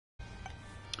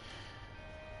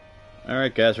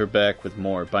Alright guys, we're back with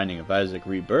more Binding of Isaac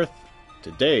Rebirth.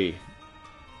 Today,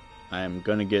 I am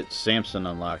gonna get Samson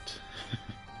unlocked.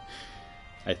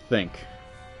 I think.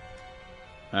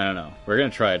 I don't know. We're gonna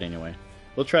try it anyway.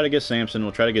 We'll try to get Samson.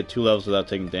 We'll try to get 2 levels without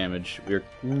taking damage. We were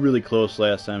really close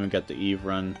last time. We got the Eve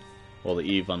run. Well, the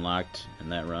Eve unlocked in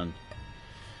that run.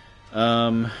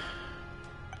 I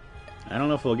don't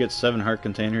know if we'll get 7 heart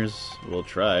containers. We'll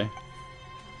try.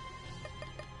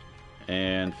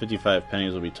 And 55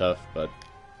 pennies will be tough, but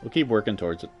we'll keep working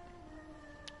towards it.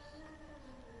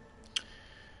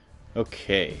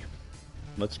 Okay.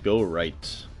 Let's go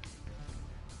right.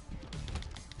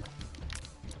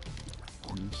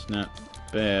 It's not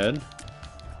bad.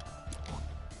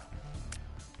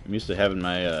 I'm used to having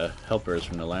my helpers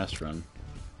from the last run.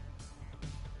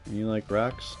 You like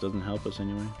rocks? Doesn't help us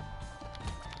anyway.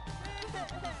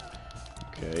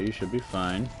 Okay, you should be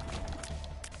fine.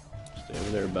 Stay over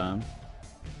there, bomb.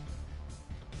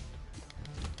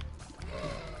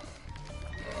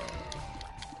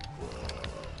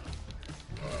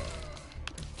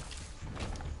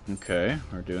 Okay,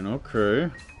 we're doing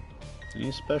okay.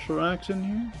 Any special rocks in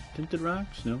here? Tinted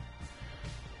rocks? No.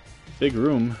 Big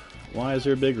room. Why is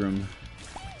there a big room?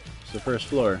 It's the first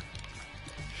floor.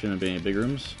 Shouldn't be any big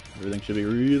rooms. Everything should be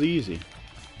really easy.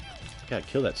 God,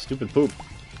 kill that stupid poop.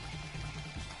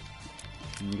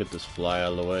 Let me get this fly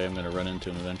out of the way. I'm gonna run into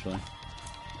him eventually.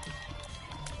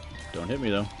 Don't hit me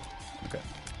though. Okay.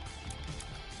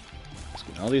 Let's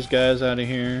get all these guys out of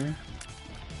here.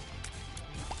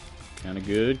 Kinda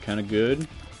good, kinda good.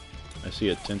 I see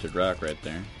a tinted rock right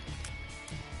there.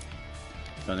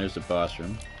 Oh, there's the boss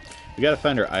room. We gotta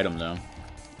find our item though.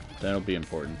 That'll be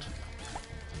important.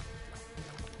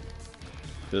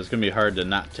 Because it's gonna be hard to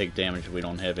not take damage if we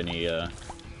don't have any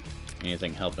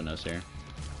anything helping us here.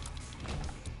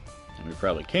 And we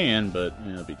probably can, but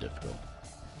it'll be difficult.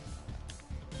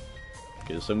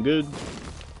 Get us some good.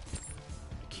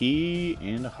 Key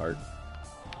and a heart.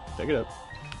 Pick it up.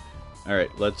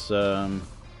 Alright, let's go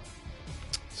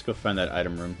find that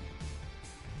item room.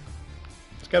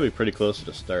 It's gotta be pretty close to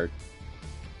the start.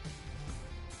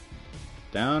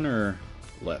 Down or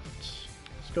left?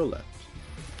 Let's go left.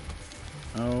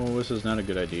 Oh, this is not a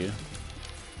good idea.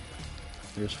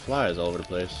 There's flies all over the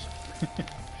place.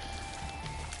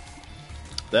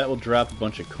 That will drop a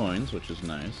bunch of coins, which is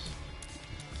nice.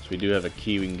 So we do have a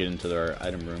key we can get into our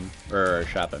item room. Or our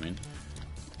shop, I mean.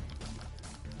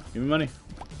 Give me money.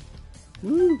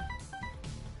 Woo!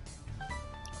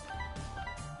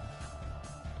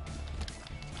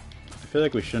 I feel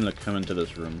like we shouldn't have come into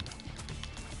this room.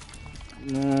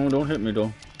 No, don't hit me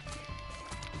though.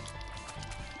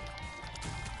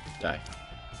 Die.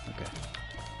 Okay.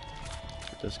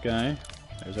 Get this guy.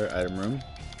 There's our item room.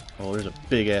 Oh, there's a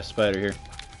big ass spider here.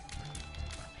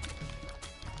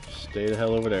 Stay the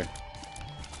hell over there.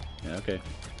 Yeah, okay.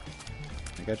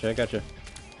 I gotcha, I gotcha.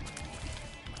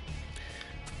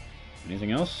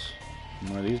 Anything else?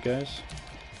 More of these guys?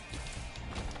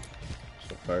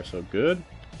 So far, so good.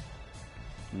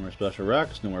 No more special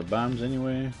rocks, no more bombs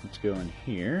anyway. Let's go in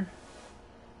here.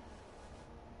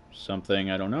 Something,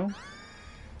 I don't know.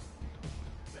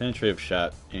 Penetrative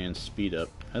shot and speed up.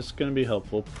 That's going to be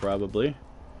helpful, probably.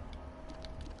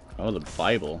 Oh, the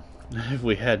Bible. If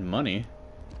we had money.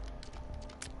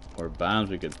 Or bombs,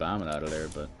 we could bomb it out of there,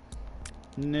 but...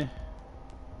 Nah.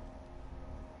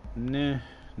 Nah.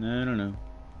 No, I don't know.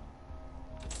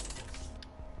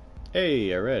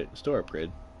 Hey, alright. Store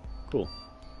upgrade. Cool.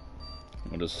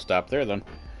 We'll just stop there then.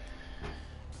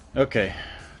 Okay.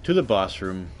 To the boss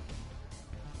room.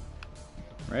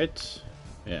 Right?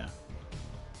 Yeah.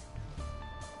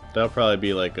 That'll probably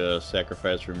be like a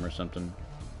sacrifice room or something.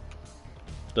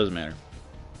 Doesn't matter.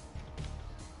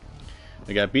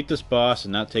 We gotta beat this boss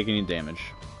and not take any damage.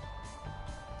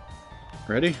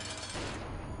 Ready?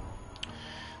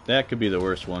 That could be the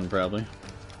worst one, probably.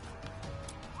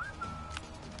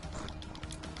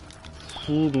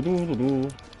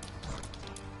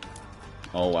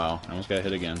 Oh wow, I almost got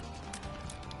hit again.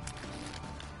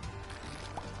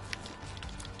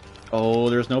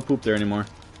 Oh, there's no poop there anymore.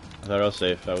 I thought I was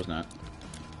safe. I was not.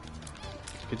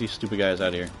 Get these stupid guys out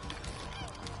of here.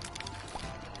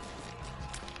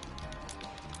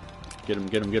 Get him,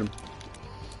 get him, get him.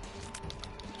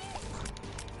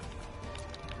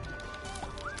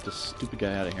 Get this stupid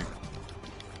guy out of here.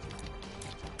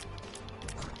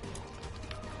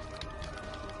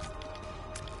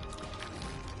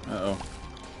 Uh-oh.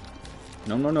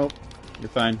 No, no, no. You're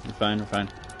fine, you're fine, you're fine.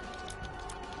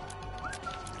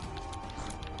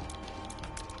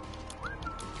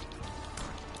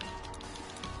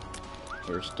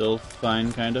 We're still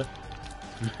fine, kinda.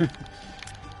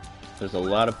 There's a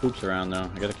lot of poops around, though.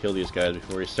 I gotta kill these guys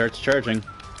before he starts charging.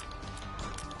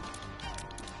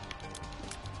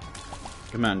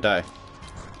 Come on, die.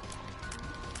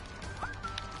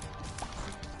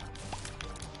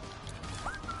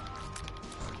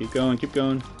 Keep going, keep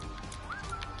going.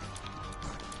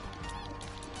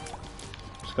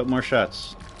 Just a couple more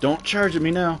shots. Don't charge at me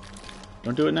now.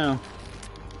 Don't do it now.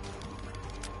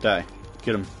 Die.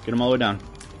 Get him. Get him all the way down.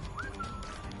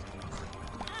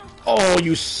 Oh,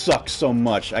 you suck so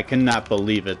much. I cannot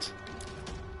believe it.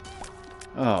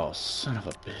 Oh, son of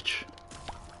a bitch.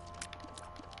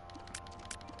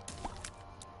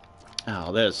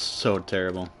 Oh, that is so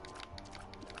terrible.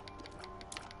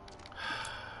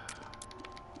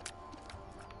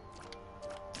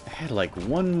 I had like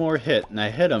one more hit, and I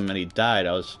hit him, and he died.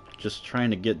 I was just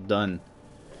trying to get done.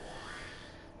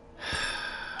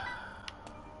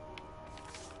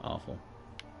 Awful.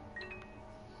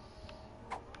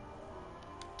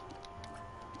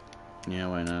 Yeah,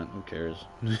 why not? Who cares?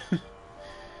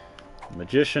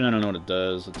 Magician, I don't know what it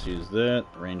does. Let's use that.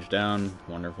 Range down.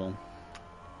 Wonderful.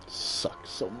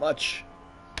 Sucks so much.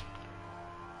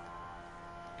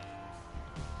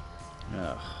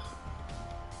 Ugh.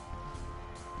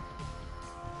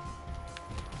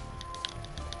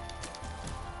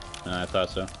 I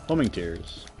thought so. Homing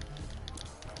tears.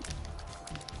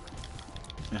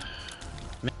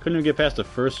 Couldn't even get past the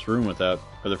first room without,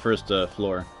 or the first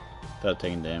floor, without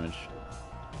taking damage.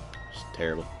 It's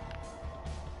terrible.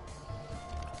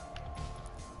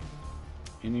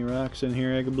 Any rocks in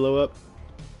here I could blow up?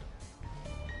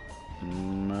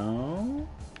 No.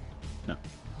 No.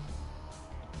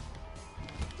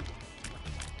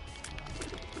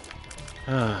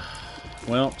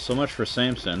 Well, so much for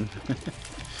Samson.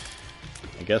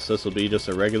 I guess this will be just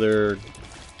a regular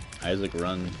Isaac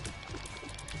run.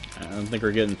 I don't think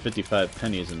we're getting 55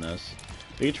 pennies in this.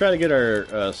 We could try to get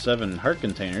our 7 heart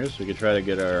containers. We could try to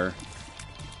get our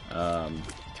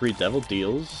 3 devil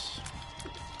deals.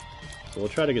 So we'll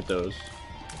try to get those.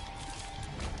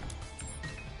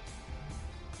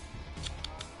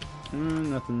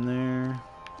 Nothing there.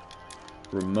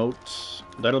 Remotes.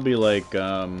 That'll be like,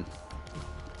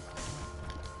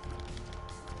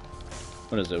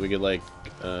 what is it? We could like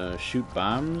shoot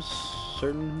bombs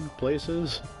certain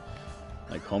places?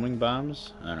 Like homing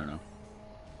bombs? I don't know.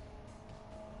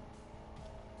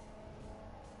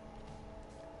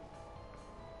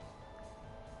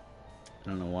 I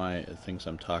don't know why it thinks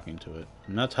I'm talking to it.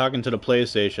 I'm not talking to the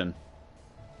PlayStation.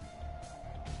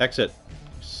 Exit.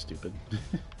 Stupid.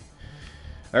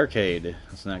 Arcade.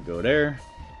 Let's not go there.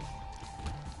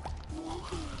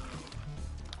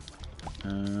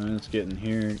 Let's get in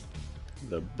here.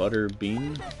 The butter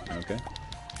bean. Okay.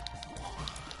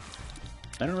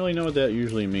 I don't really know what that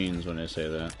usually means when I say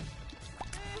that.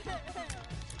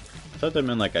 I thought that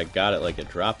meant like I got it like it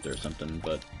dropped or something,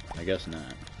 but I guess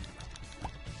not.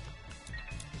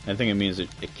 I think it means it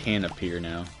can appear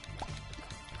now.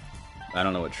 I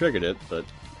don't know what triggered it, but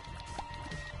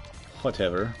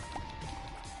whatever.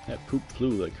 That poop flew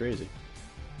like crazy.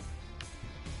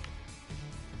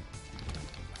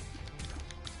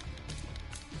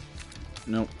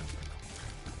 Nope.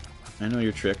 I know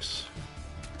your tricks.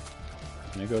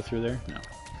 Can I go through there? No.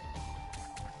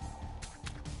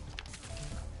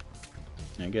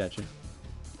 I got you.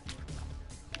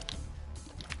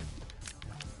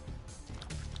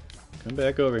 Come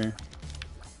back over here.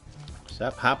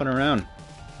 Stop hopping around.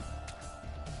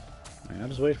 I'll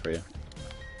just wait for you.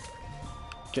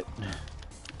 Get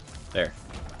there.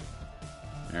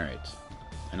 Alright.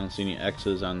 I don't see any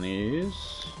X's on these.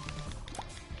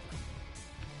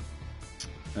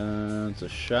 It's a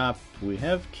shop. We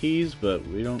have keys, but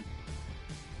we don't...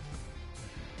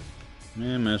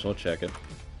 might as well check it.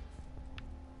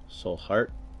 Soul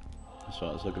Heart. That's what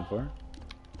I was looking for.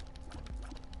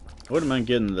 I wouldn't mind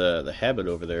getting the habit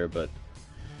over there, but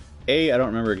A, I don't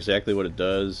remember exactly what it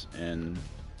does, and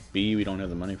B, we don't have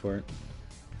the money for it.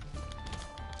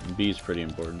 And B is pretty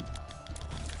important.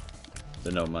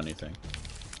 The no money thing.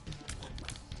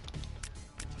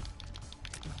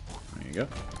 There you go.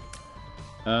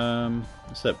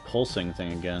 It's that pulsing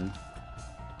thing again.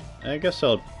 I guess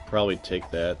I'll probably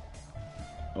take that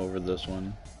over this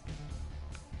one.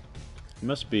 There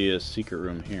must be a secret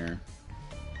room here.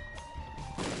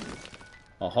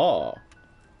 Aha!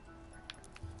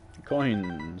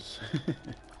 Coins!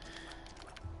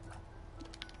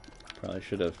 Probably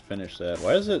should have finished that.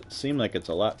 Why does it seem like it's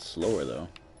a lot slower though?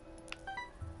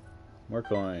 More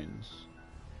coins.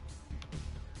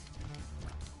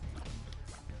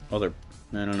 Oh, they're...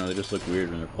 I don't know, they just look weird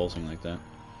when they're pulsing like that.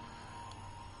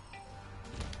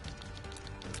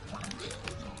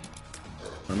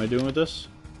 What am I doing with this?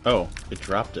 Oh, it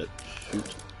dropped it.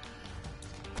 Shoot.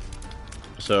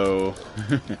 So,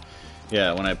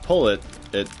 yeah, when I pull it,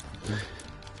 I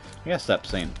gotta stop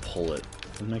saying pull it.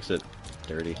 It makes it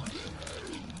dirty.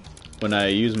 When I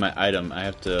use my item, I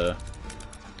have to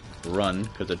run,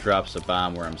 because it drops a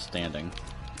bomb where I'm standing.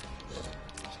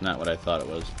 It's not what I thought it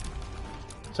was.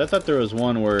 So I thought there was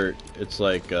one where it's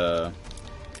like,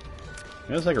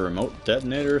 it's like a remote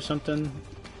detonator or something.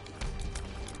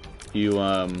 You,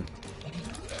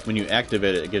 when you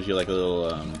activate it, it gives you like a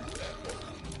little,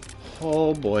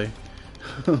 oh boy,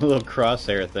 a little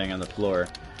crosshair thing on the floor.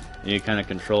 And you kind of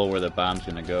control where the bomb's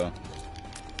gonna go.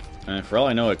 And for all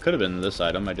I know, it could have been this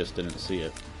item, I just didn't see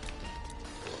it.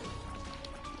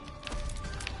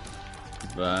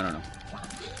 But I don't know.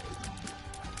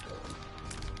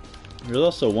 There's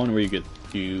also one where you get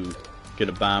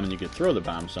a bomb and you can throw the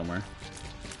bomb somewhere.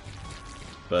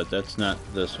 But that's not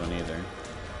this one either.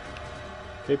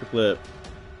 Paperclip.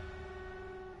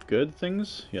 Good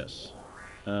things? Yes.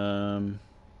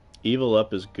 Evil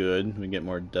up is good. We get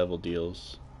more devil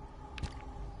deals.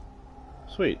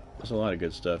 Sweet. There's a lot of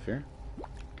good stuff here.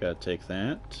 Gotta take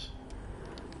that.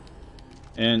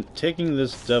 And taking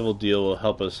this devil deal will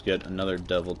help us get another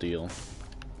devil deal,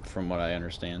 from what I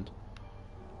understand.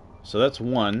 So that's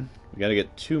one. We gotta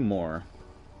get 2 more.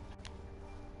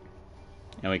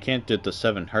 And we can't get the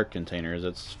 7 heart containers.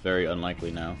 That's very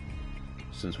unlikely now,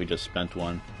 since we just spent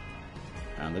one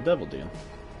on the devil deal.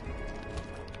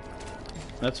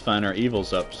 That's fine. Our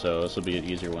evil's up, so this will be an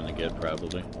easier one to get,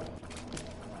 probably.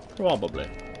 Probably.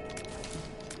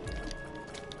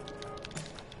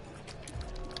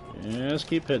 Yeah, just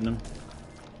keep hitting them.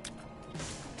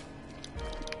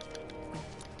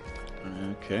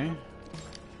 Okay.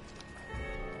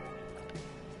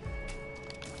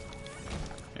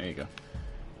 There you go.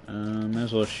 Might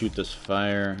as well shoot this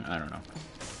fire. I don't know.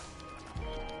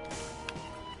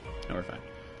 No, we're fine.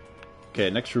 Okay,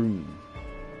 next room.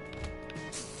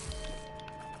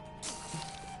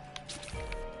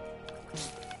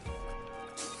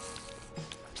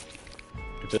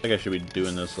 I think I should be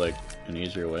doing this like an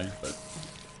easier way,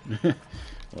 but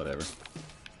whatever.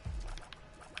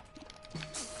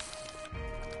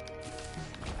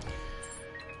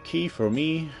 Key for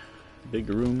me. Big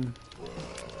room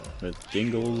with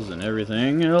jingles and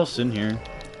everything else in here.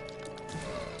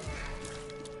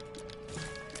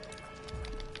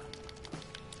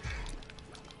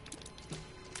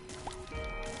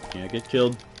 Yeah, get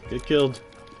killed. Get killed.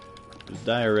 Just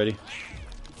die already.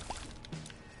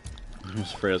 I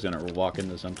was afraid I was gonna walk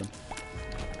into something.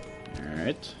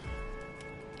 Alright.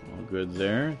 All good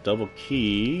there. Double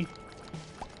key.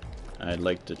 I'd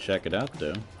like to check it out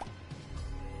though.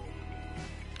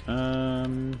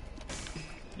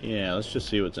 Yeah, let's just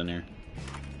see what's in here.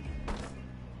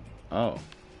 Oh.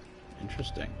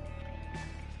 Interesting.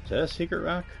 Is that a secret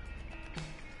rock?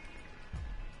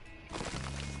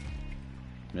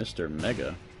 Mr.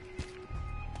 Mega.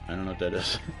 I don't know what that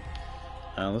is.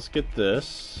 Let's get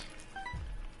this.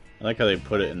 I like how they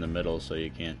put it in the middle so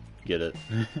you can't get it.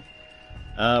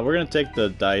 We're gonna take the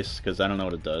dice because I don't know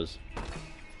what it does.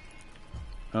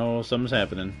 Oh, something's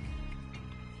happening.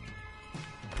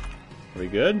 Are we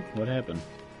good? What happened?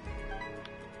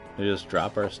 They just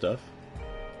drop our stuff?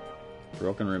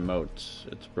 Broken remote.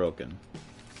 It's broken.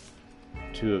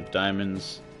 2 of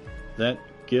diamonds. That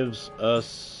gives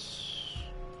us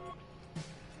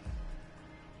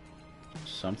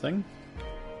something?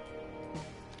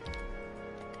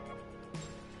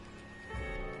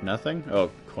 Nothing? Oh,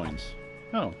 coins.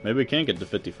 Oh, maybe we can get to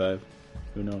 55.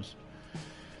 Who knows?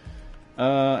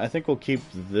 I think we'll keep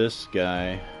this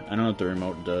guy. I don't know what the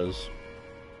remote does.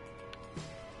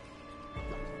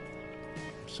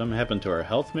 Something happened to our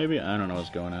health, maybe? I don't know what's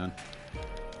going on.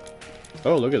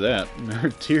 Oh, look at that. Our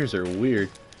tears are weird.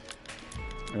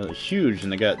 They're huge,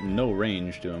 and they got no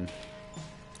range to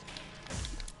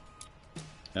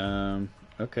them.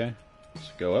 Okay.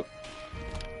 Let's go up.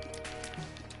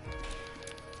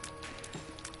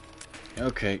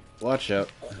 Okay, watch out.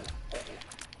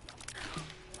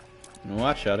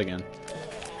 Watch out again.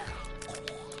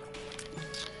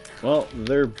 Well,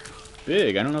 they're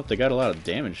big. I don't know if they got a lot of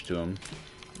damage to them.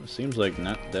 It seems like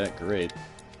not that great.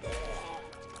 Oh,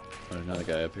 there's another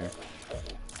guy up here.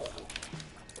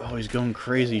 Oh, he's going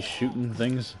crazy shooting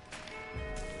things.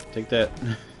 Take that.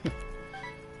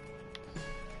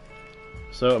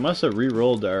 So it must have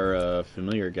re-rolled our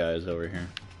familiar guys over here.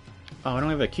 Oh, I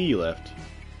don't have a key left.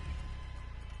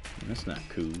 That's not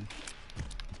cool.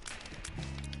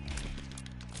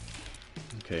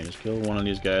 Okay, just kill one of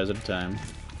these guys at a time.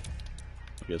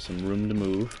 Get some room to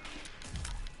move.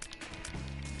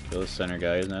 Kill the center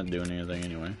guy, he's not doing anything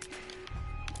anyway.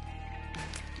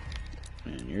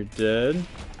 And you're dead.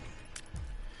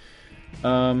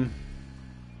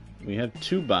 We have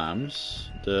 2 bombs.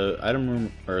 The item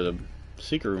room, or the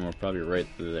secret room, are probably right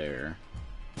there.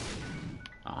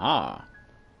 Aha!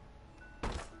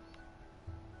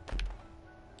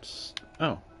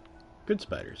 Oh, good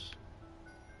spiders.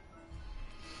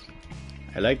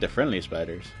 I like the friendly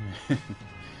spiders.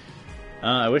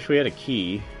 I wish we had a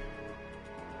key.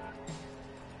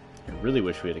 I really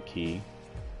wish we had a key.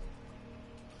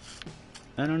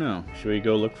 I don't know. Should we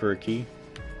go look for a key?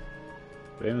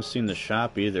 We haven't seen the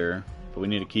shop either, but we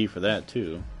need a key for that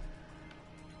too.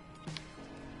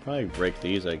 Probably break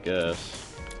these, I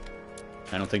guess.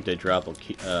 I don't think they drop a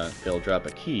key. They'll drop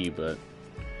a key, but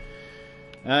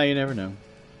you never know.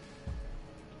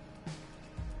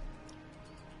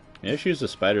 Maybe I should use the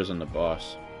spiders on the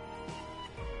boss.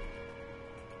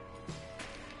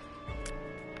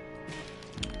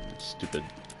 Stupid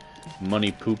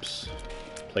money poops.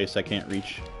 Place I can't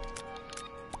reach.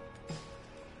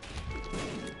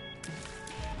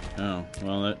 Oh,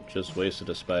 well, that just wasted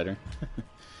a spider.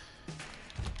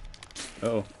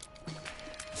 Uh-oh.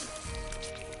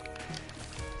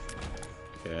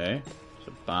 Okay, it's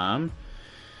a bomb.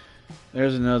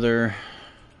 There's another...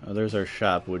 Oh, there's our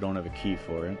shop. We don't have a key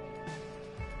for it.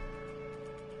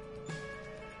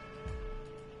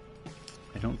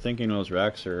 I don't think any of those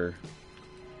rocks are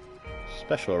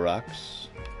special rocks.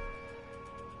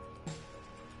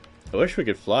 I wish we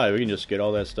could fly. We can just get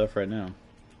all that stuff right now.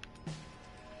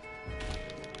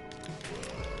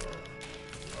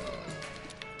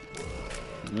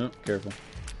 Nope, careful.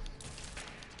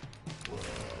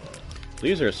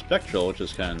 These are spectral, which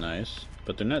is kind of nice,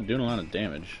 but they're not doing a lot of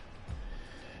damage.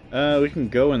 We can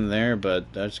go in there,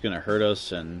 but that's going to hurt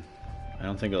us, and I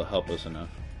don't think it'll help us enough.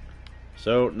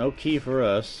 So, no key for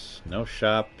us, no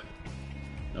shop,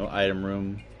 no item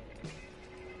room.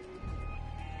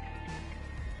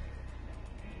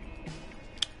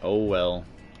 Oh well.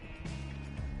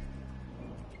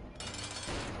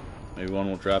 Maybe one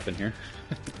will drop in here.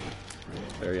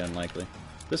 Very unlikely.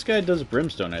 This guy does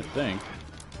brimstone, I think.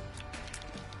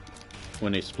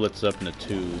 When he splits up into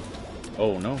 2.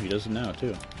 Oh no, he does it now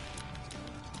too.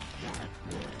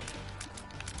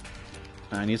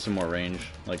 I need some more range,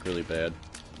 like really bad.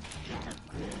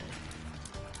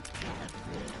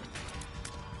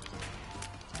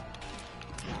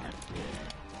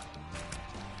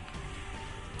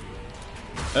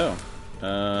 Oh,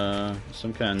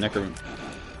 some kind of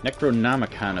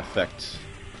Necronomicon effect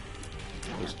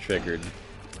was triggered.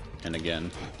 And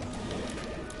again.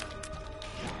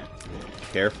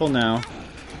 Careful now.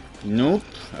 Nope,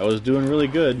 I was doing really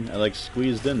good. I like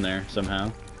squeezed in there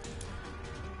somehow.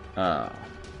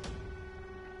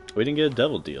 We didn't get a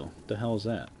devil deal. What the hell is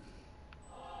that?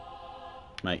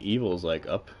 My evil's like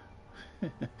up.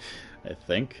 I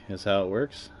think is how it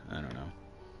works. I don't know.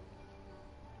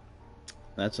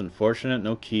 That's unfortunate.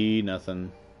 No key,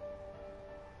 nothing.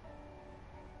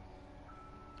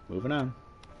 Moving on.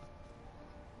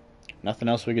 Nothing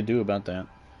else we could do about that.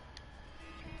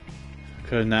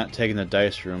 Could have not taken the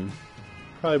dice room.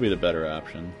 Probably be the better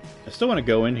option. I still want to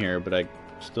go in here, but I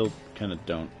still kind of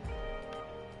don't.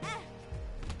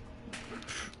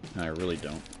 I really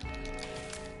don't.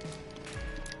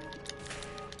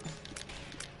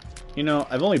 You know,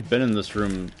 I've only been in this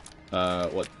room,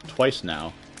 what, twice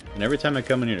now. And every time I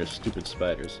come in here, there's stupid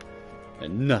spiders.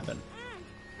 And nothing.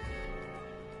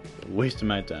 A waste of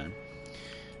my time.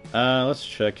 Let's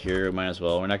check here. Might as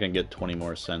well. We're not going to get 20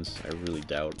 more cents. I really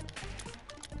doubt.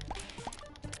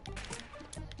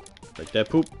 Like that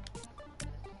poop.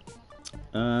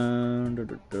 I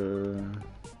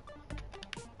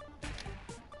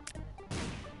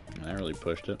really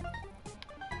pushed it.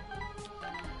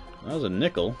 That was a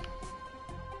nickel.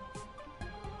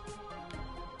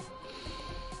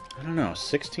 I don't know,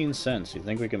 16 cents. You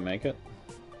think we can make it?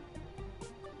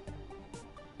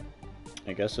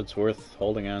 I guess it's worth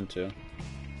holding on to.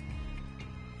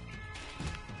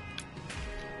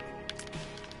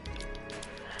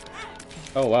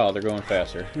 Oh wow, they're going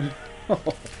faster.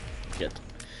 Shit.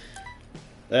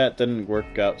 That didn't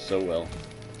work out so well.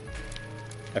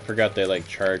 I forgot they like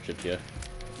charge at you.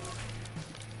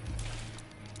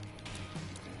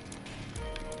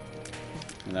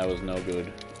 And that was no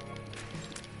good.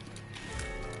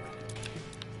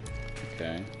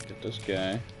 Okay, get this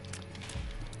guy.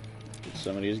 Get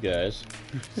some of these guys.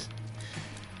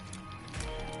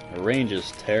 The range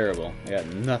is terrible. I got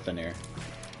nothing here.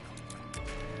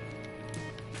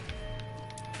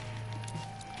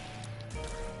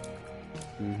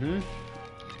 And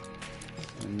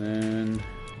then...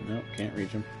 Nope, can't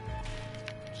reach him.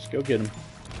 Just go get him.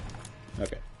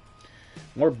 Okay.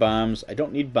 More bombs. I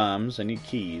don't need bombs. I need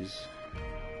keys.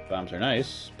 Bombs are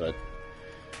nice, but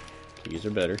keys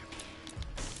are better.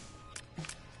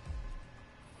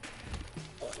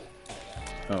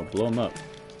 Oh, blow them up.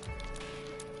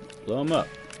 Blow them up.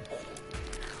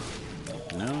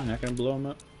 No, I'm not gonna blow them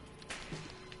up.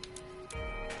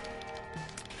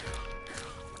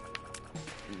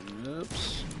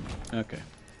 Oops. Okay.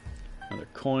 Another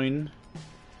coin.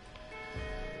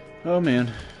 Oh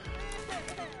man.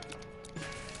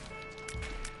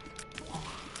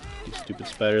 These stupid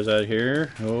spiders out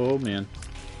here. Oh man.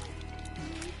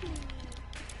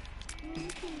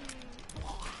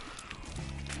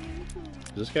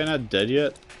 Is this guy not dead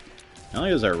yet? Not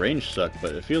only does our range suck,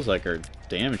 but it feels like our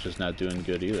damage is not doing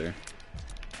good either.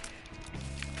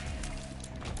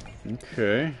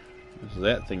 Okay. There's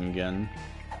that thing again.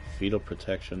 Fetal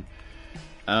protection.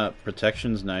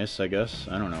 Protection's nice, I guess.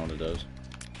 I don't know what it does.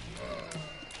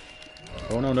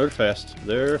 Oh no, they're fast.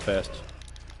 They're fast.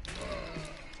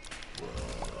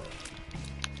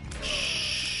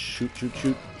 Shoot, shoot,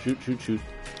 shoot, shoot, shoot, shoot.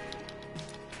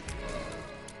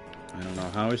 I don't know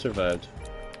how we survived.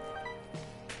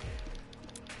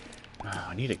 Oh,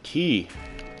 I need a key.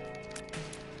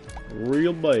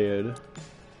 Real bad.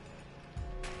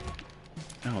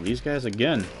 Oh, these guys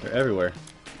again. They're everywhere.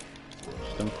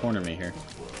 Just don't corner me here.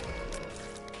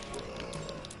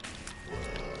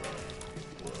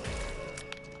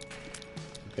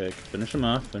 Okay, finish them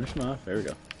off. Finish them off. There we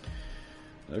go.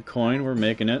 Another coin. We're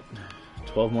making it.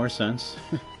 12 more cents.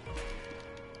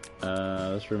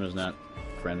 This room is not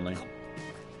friendly.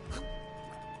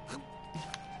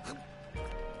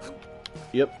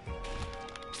 Yep.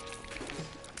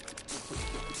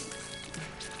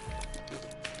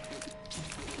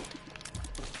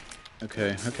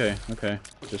 Okay, okay, okay.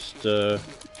 Just,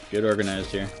 get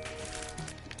organized here.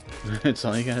 That's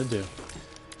all you gotta do.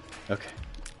 Okay.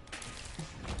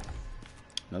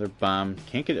 Another bomb.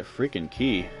 Can't get a freaking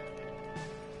key.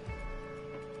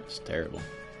 That's terrible.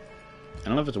 I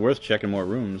don't know if it's worth checking more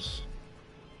rooms.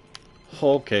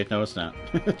 Okay, no it's not.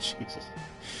 Jesus.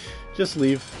 Just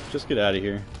leave. Just get out of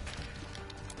here.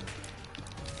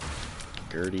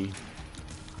 Gertie.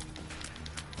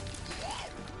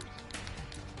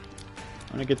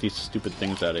 I want to get these stupid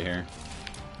things out of here.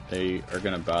 They are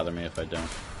going to bother me if I don't.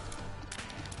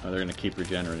 Oh, they're going to keep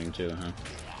regenerating too, huh?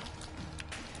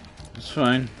 It's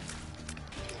fine.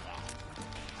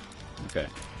 Okay.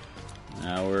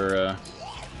 Now we're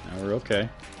okay.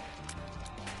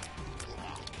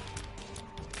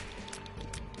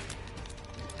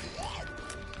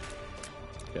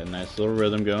 Got a nice little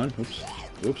rhythm going. Oops.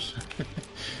 Oops.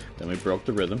 Then we broke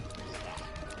the rhythm.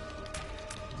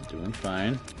 Doing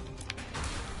fine.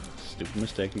 Stupid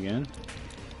mistake again.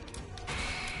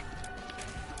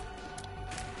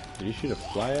 Did he shoot a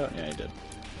fly out? Yeah, he did.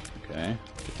 Okay.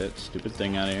 Get that stupid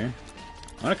thing out of here.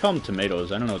 I want to call them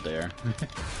tomatoes. I don't know what they are.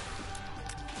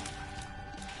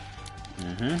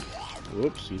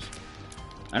 Whoopsies.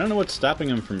 I don't know what's stopping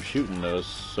him from shooting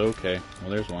those. Okay. Well,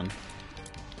 there's one.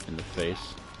 In the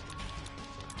face.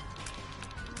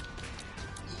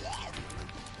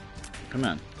 Come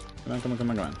on. Come on, come on, come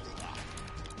on, come on.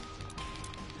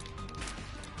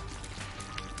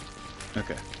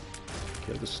 Okay.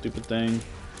 Kill this stupid thing.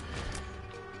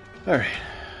 Alright.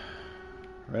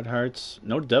 Red hearts.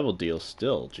 No devil deal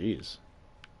still. Jeez.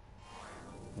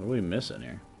 What are we missing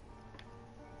here?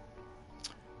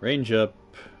 Range up.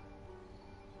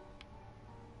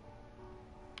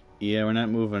 Yeah, we're not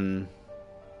moving.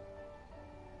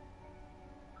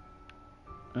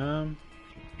 No.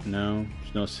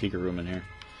 There's no secret room in here.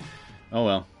 Oh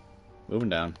well. Moving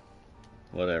down.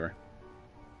 Whatever.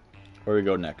 Where we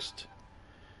go next?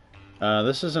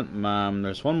 This isn't Mom.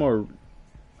 There's one more.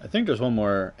 I think there's one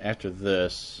more after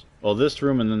this. Well, this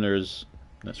room, and then there's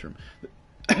this room.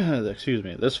 Excuse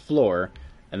me. This floor,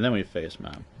 and then we face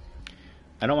Mom.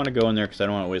 I don't want to go in there because I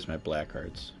don't want to waste my black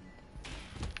hearts.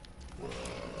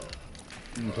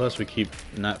 And plus, we keep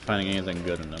not finding anything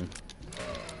good in them.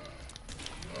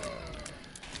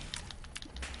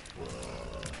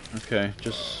 Okay,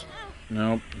 just...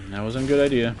 Nope, that wasn't a good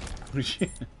idea.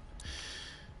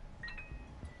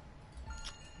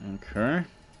 Okay.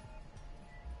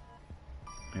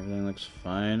 Everything looks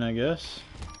fine, I guess.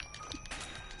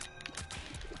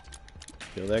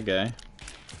 Kill that guy.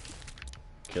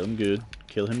 Kill him good.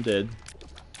 Kill him dead.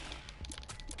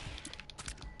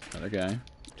 Another guy.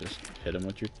 Just hit him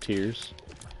with your tears.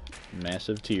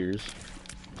 Massive tears.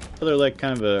 Oh, they're like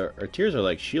kind of a... Our tears are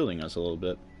like shielding us a little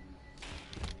bit.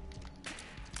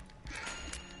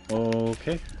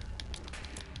 Okay.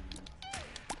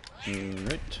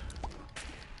 Alright.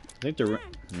 I think the...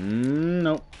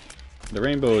 nope. The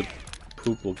rainbow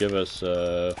poop will give us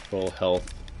full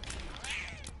health.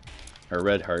 Or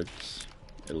red hearts,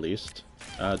 at least.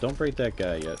 Don't break that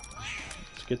guy yet.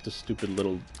 Let's get the stupid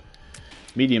little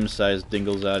medium-sized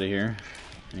dingles out of here.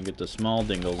 And get the small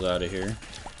dingles out of here.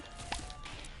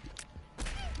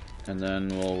 And then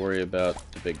we'll worry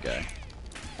about the big guy.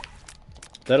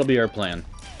 That'll be our plan.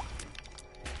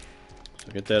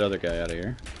 So get that other guy out of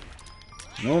here.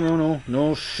 No, no, no.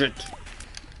 No shit.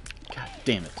 God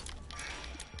damn it.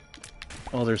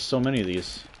 Oh, there's so many of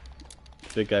these.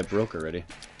 Big guy broke already.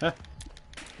 Ha!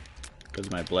 Because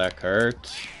of my black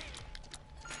heart.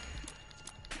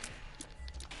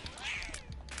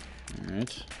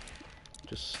 Alright.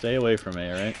 Just stay away from me,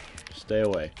 alright? Just stay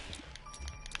away.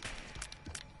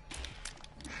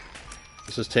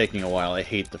 This is taking a while. I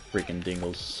hate the freaking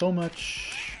dingles so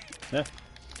much. Yeah.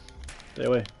 Stay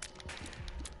away.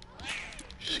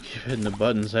 Just keep hitting the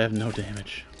buttons. I have no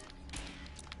damage.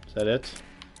 Is that it?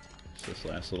 It's this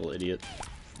last little idiot.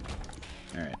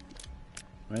 Alright.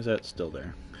 Why is that still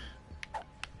there?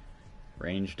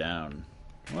 Range down.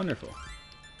 Wonderful.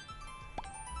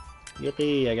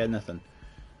 Yippee, I got nothing.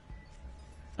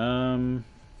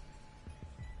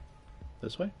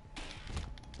 This way?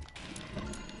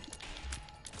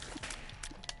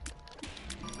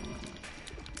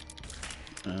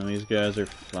 These guys are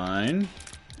fine.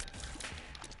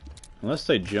 Unless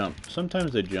they jump.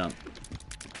 Sometimes they jump.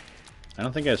 I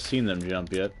don't think I've seen them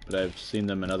jump yet, but I've seen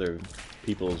them in other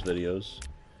people's videos.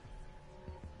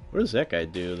 What does that guy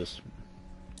do? This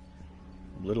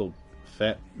little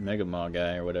fat Megamaw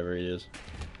guy or whatever he is.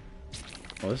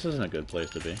 Well, this isn't a good place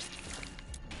to be.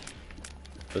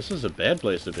 This is a bad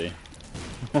place to be.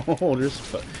 Oh, there's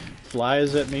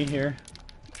flies at me here.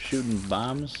 Shooting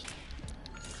bombs.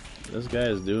 This guy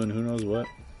is doing who knows what.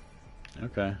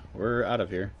 Okay, we're out of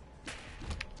here.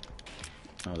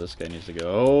 Oh, this guy needs to go.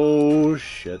 Oh,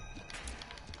 shit.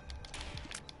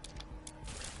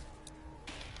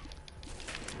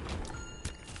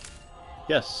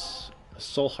 Yes, a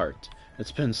soul heart.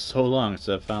 It's been so long since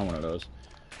I've found one of those.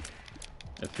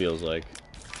 It feels like.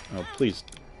 Oh, please.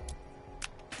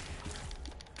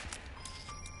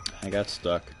 I got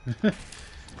stuck.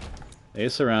 They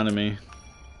surrounded me.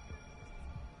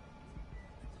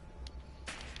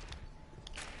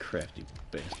 Crafty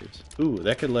bastards. Ooh,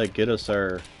 that could like get us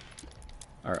our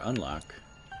unlock.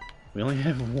 We only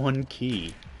have one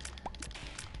key.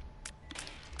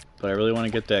 But I really want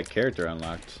to get that character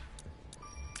unlocked.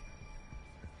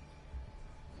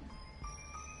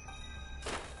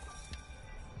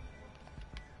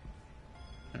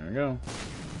 There we go.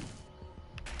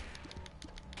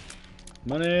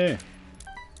 Money!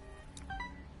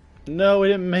 No, we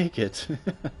didn't make it.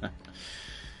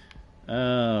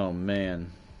 Oh,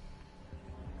 man.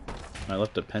 I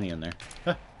left a penny in there.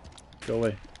 Ah, go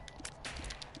away.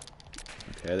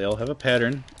 Okay, they all have a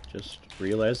pattern. Just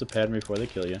realize the pattern before they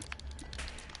kill you.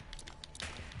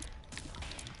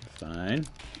 Fine.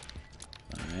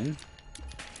 Fine.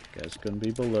 That guy's gonna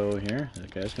be below here.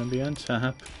 That guy's gonna be on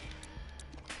top.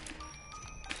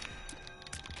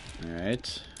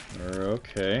 Alright. We're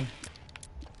okay.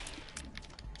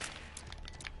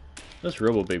 This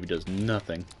Robo Baby does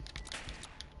nothing.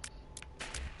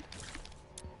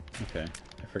 Okay.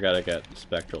 I forgot I got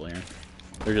Spectral here.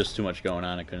 There's just too much going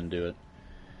on, I couldn't do it.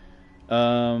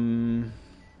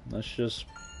 Let's just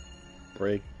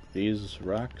break these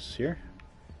rocks here.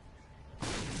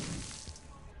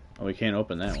 Oh, we can't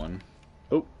open that one.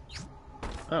 Oh.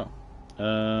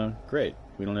 Oh. Great.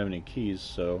 We don't have any keys,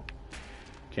 so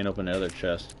can't open the other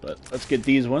chest, but let's get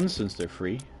these ones since they're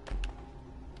free.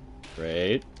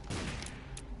 Great.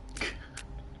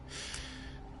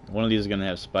 One of these is gonna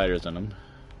have spiders on them.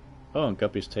 Oh, and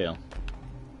Guppy's tail.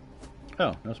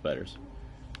 Oh, no spiders.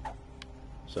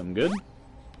 Something good?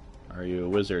 Are you a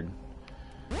wizard?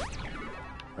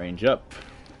 Range up.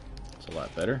 That's a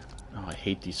lot better. Oh, I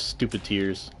hate these stupid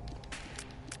tears.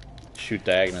 Shoot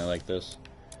diagonally like this.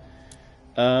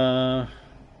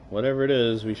 Whatever it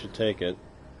is, we should take it.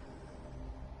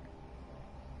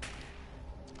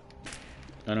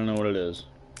 I don't know what it is.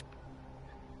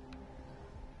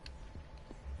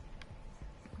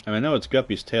 I know it's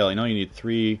Guppy's tail. I know you need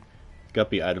 3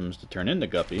 Guppy items to turn into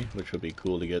Guppy, which would be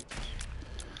cool to get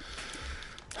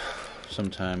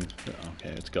sometime. Okay,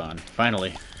 it's gone.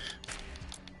 Finally.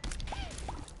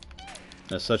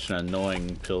 That's such an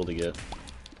annoying pill to get.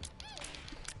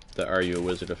 The Are You a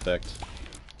Wizard effect.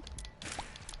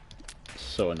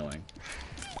 So annoying.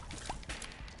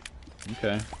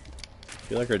 Okay.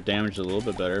 I feel like our damage is a little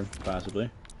bit better, possibly.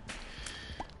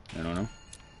 I don't know.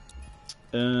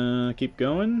 Keep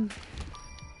going.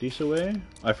 Decent way.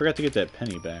 Oh, I forgot to get that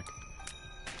penny back.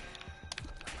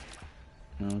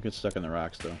 I'll get stuck in the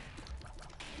rocks though.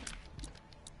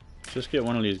 Just get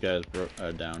one of these guys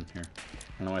down here.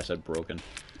 I don't know why I said broken.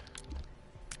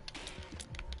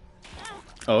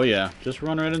 Oh yeah, just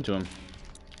run right into him.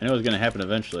 I knew it was going to happen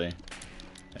eventually.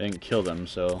 I didn't kill them,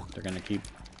 so they're going to keep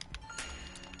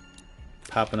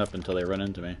popping up until they run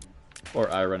into me.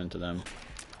 Or I run into them.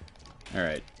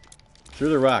 Alright. Through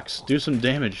the rocks. Do some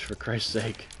damage, for Christ's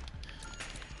sake.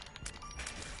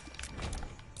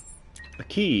 A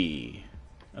key.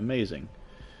 Amazing.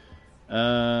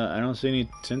 I don't see any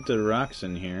tinted rocks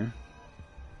in here.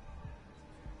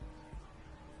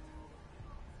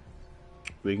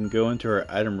 We can go into our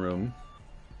item room.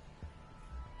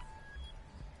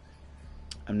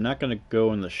 I'm not going to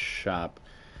go in the shop.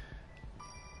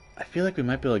 I feel like we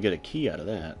might be able to get a key out of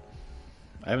that.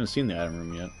 I haven't seen the item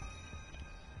room yet.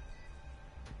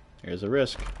 Here's a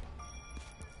risk.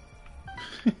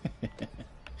 You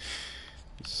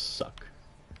suck.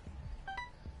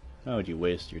 Why would you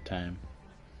waste your time?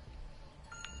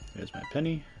 There's my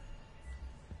penny.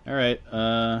 Alright,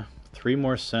 3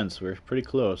 more cents. We're pretty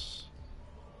close.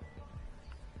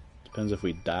 Depends if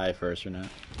we die first or not.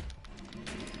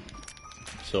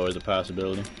 It's always a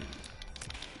possibility.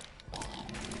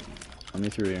 Let me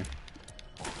through here.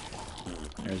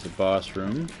 There's the boss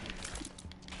room.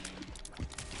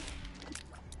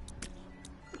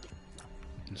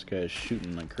 This guy is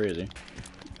shooting like crazy.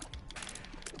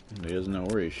 He doesn't know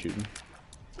where he's shooting.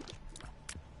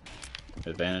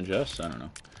 Advantage us? I don't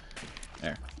know.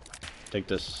 There. Take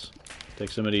this. Take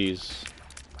some of these.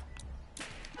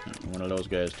 One of those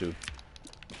guys too.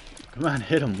 Come on,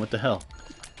 hit him. What the hell?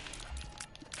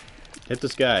 Hit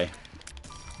this guy.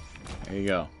 There you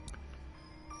go.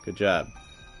 Good job.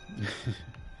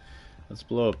 Let's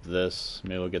blow up this.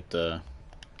 Maybe we'll get the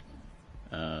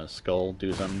skull,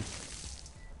 do something.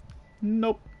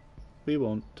 Nope. We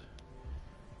won't.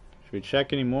 Should we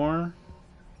check any more?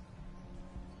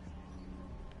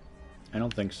 I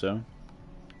don't think so.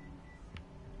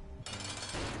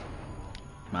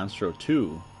 Monstro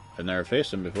 2. I've never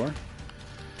faced him before.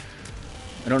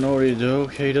 I don't know what he do.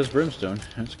 Okay, he does brimstone.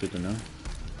 That's good to know.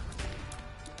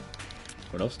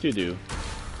 What else do you do?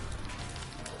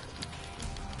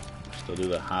 Still do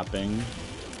the hopping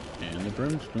and the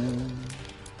brimstone.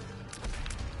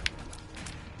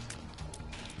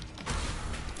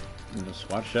 And just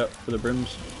watch out for the brimstone.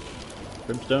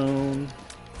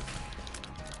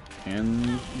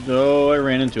 And oh, I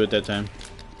ran into it that time.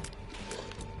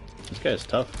 This guy's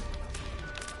tough.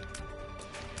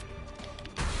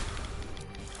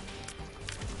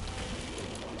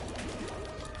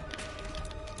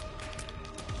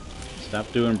 Stop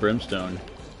doing brimstone.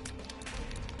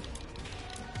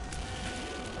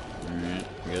 Alright,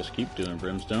 I guess keep doing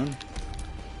brimstone.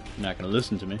 You're not gonna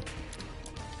listen to me.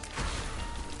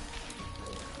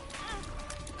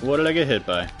 What did I get hit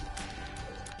by?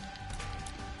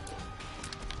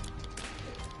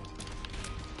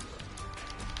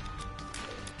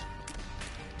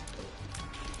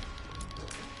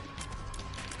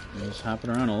 He's hopping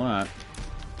around a lot.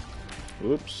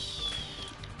 Whoops.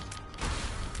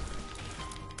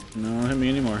 No, don't hit me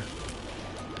anymore.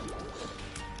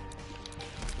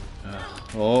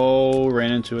 Oh,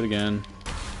 ran into it again.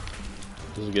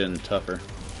 This is getting tougher.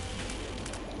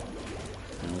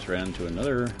 I almost ran into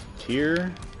another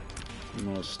tier. One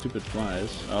of those stupid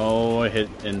flies. Oh, I hit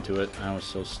into it. I was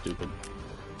so stupid.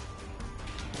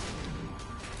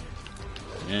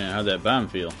 Yeah, how'd that bomb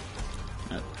feel?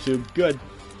 Not too good.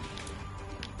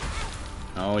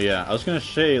 Oh yeah, I was gonna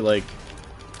say, like,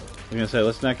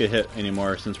 let's not get hit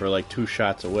anymore since we're like 2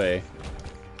 shots away.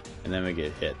 And then we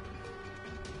get hit.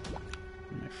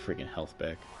 My freaking health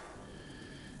back.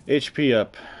 HP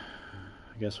up.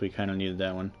 I guess we kind of needed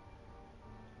that one.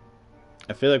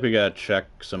 I feel like we gotta check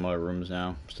some other rooms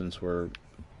now since we're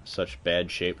such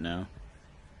bad shape now.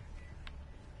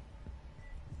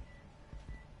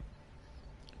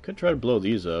 Could try to blow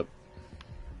these up.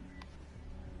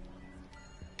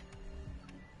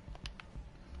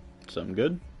 Something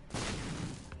good?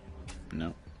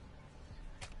 No.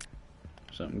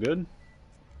 Something good?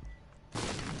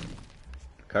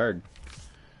 Card.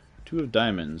 2 of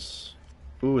diamonds.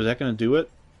 Ooh, is that gonna do it?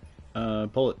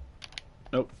 Pull it.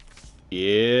 Nope.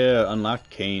 Yeah, unlocked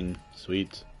cane.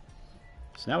 Sweet.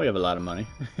 So now we have a lot of money.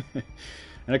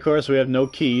 And of course we have no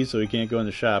keys, so we can't go in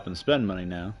the shop and spend money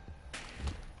now.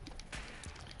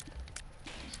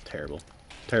 It's terrible.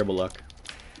 Terrible luck.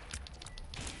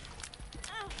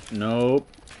 Nope.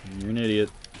 You're an idiot.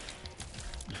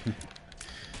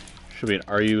 Should be an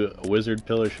 "Are you a wizard"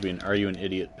 pill, or should be an "Are you an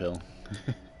idiot" pill?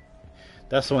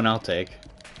 That's the one I'll take.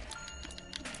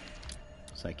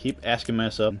 So I keep asking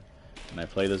myself when I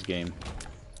play this game,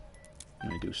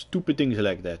 I do stupid things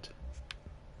like that.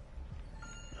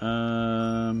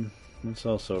 What's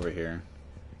else over here?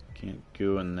 Can't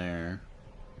go in there.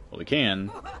 Well, we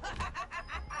can.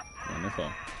 Wonderful.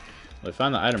 Well, I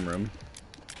found the item room.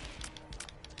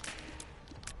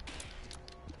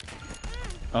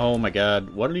 Oh my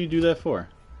god, what did you do that for?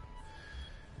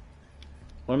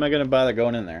 What am I gonna bother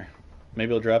going in there?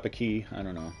 Maybe I'll drop a key, I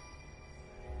don't know.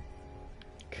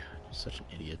 God, you're such an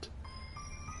idiot.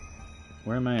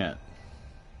 Where am I at?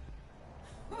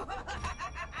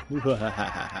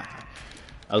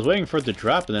 I was waiting for it to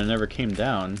drop and then it never came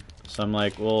down. So I'm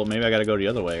like, well, maybe I gotta go the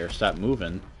other way or stop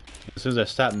moving. As soon as I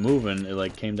stopped moving, it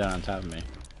like came down on top of me.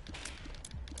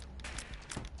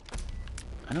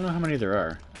 I don't know how many there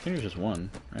are. I think there's just one,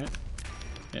 right?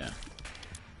 Yeah.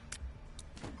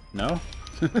 No?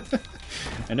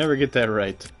 I never get that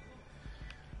right.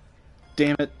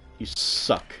 Damn it, you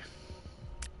suck.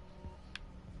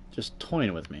 Just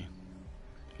toying with me.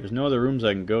 There's no other rooms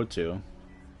I can go to.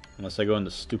 Unless I go in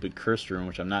the stupid cursed room,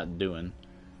 which I'm not doing.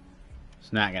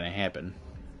 It's not gonna happen.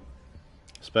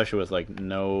 Especially with, like,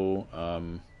 no,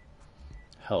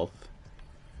 health.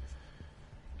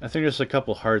 I think there's a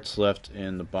couple hearts left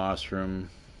in the boss room.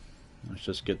 Let's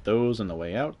just get those on the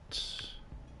way out.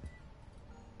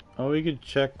 Oh, we could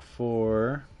check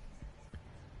for...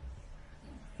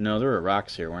 No, there were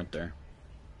rocks here, weren't there?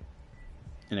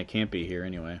 And it can't be here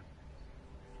anyway.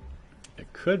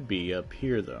 It could be up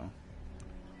here, though.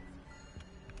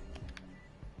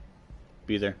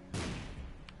 Be there.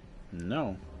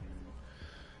 No.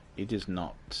 It is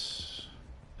not.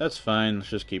 That's fine, let's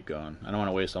just keep going. I don't want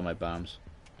to waste all my bombs.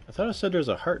 I thought it said there's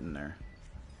a heart in there.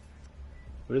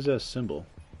 What is that symbol?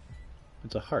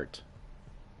 It's a heart.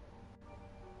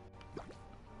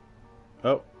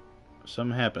 Oh,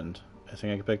 something happened. I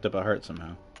think I picked up a heart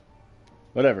somehow.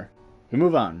 Whatever. We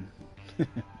move on.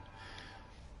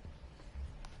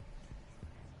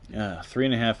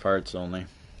 3.5 hearts only.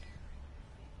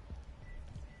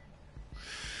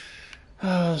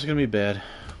 Oh, this is gonna be bad.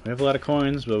 We have a lot of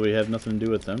coins, but we have nothing to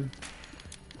do with them.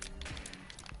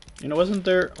 You know, wasn't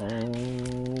there...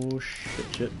 Oh,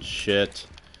 shit.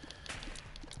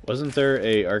 Wasn't there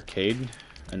a arcade?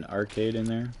 An arcade in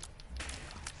there?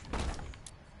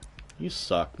 You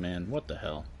suck, man. What the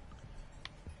hell?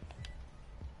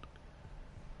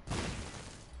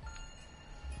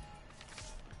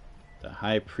 The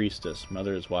High Priestess.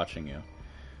 Mother is watching you.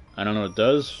 I don't know what it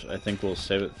does. I think we'll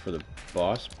save it for the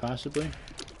boss, possibly.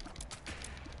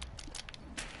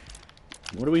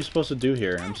 What are we supposed to do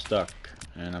here? I'm stuck.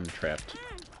 And I'm trapped.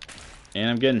 And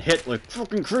I'm getting hit like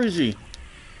fucking crazy!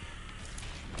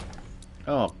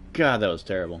 Oh god, that was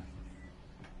terrible.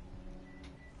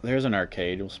 There's an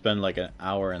arcade. We'll spend like an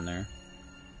hour in there.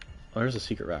 Oh, there's a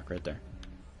secret rock right there.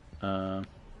 That.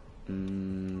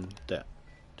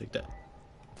 Take that.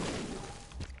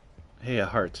 Hey, a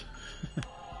heart.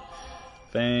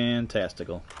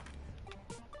 Fantastical.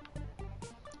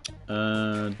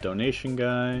 Donation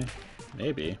guy.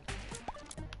 Maybe.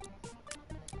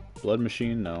 Blood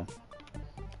machine? No.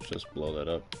 Let's just blow that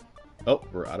up. Oh,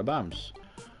 we're out of bombs.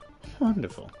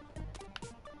 Wonderful.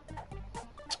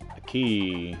 A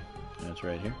key. That's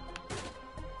right here.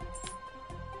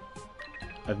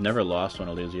 I've never lost one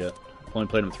of these yet. I've only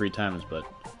played them 3 times, but...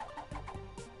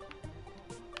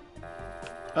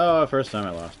 Oh, first time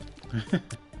I lost. I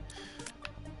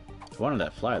wanted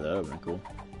that fly, though. That would have been cool.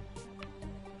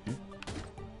 Here.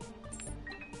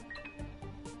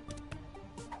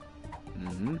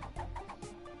 Mm-hmm.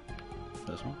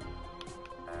 This one?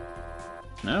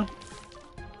 No?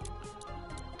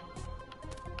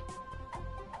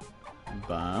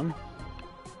 Bomb.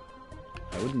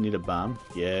 I wouldn't need a bomb.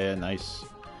 Yeah, nice.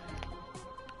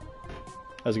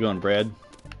 How's it going, Brad?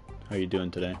 How are you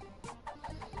doing today?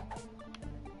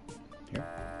 Here?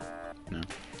 No.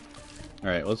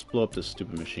 Alright, let's blow up this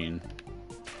stupid machine.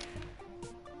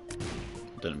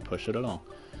 Didn't push it at all.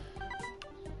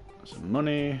 Some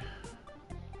money.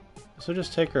 So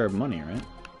just take our money, right?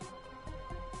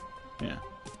 Yeah.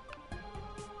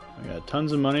 We got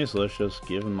tons of money, so let's just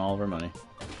give them all of our money.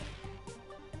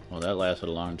 Well, that lasted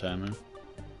a long time, huh?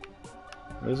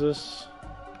 What is this?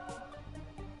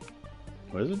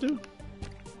 What does it do?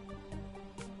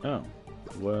 Oh.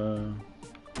 Whoa.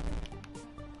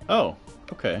 Oh,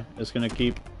 okay. It's gonna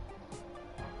keep...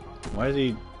 Why is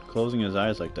he closing his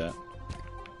eyes like that?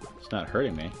 It's not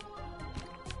hurting me.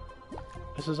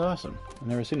 This is awesome. I've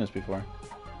never seen this before.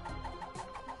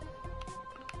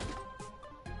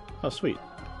 Oh, sweet.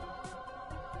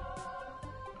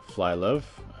 Fly love.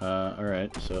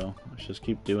 Alright, so let's just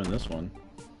keep doing this one.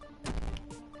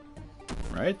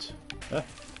 Right? Ah.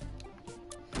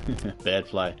 Bad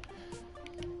fly.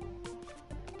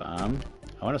 Bomb.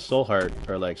 I want a soul heart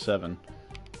for like 7.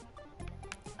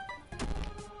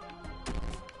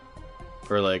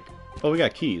 Or like, oh, we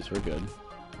got keys. We're good.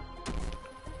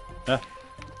 Ah,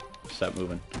 stop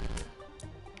moving.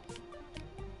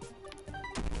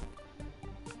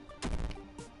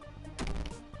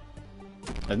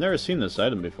 I've never seen this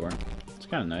item before. It's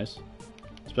kind of nice,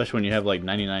 especially when you have like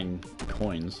 99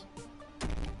 coins.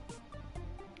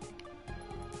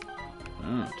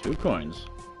 Oh, 2 coins.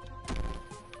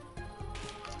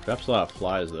 Drops a lot of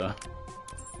flies though.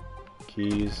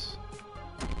 Keys.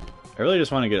 I really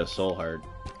just want to get a soul heart.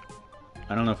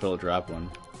 I don't know if it'll drop one.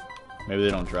 Maybe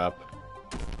they don't drop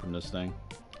from this thing.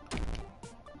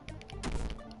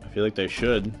 I feel like they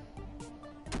should.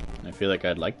 I feel like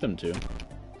I'd like them to.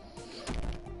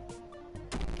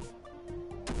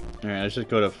 Alright, let's just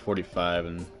go to 45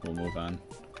 and we'll move on.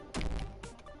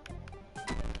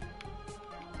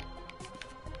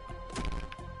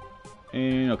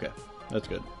 And okay, that's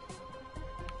good.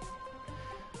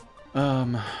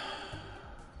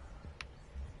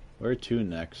 Where to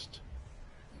next?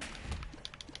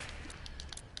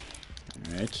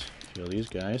 Alright, kill these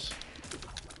guys.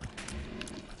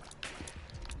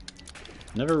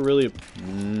 Never really...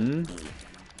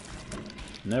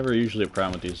 Never usually a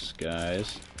problem with these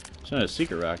guys. There's not a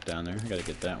secret rock down there. I gotta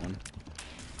get that one.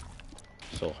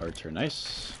 Soul hearts are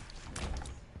nice.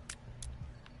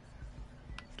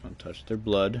 Don't touch their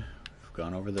blood. We've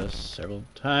gone over this several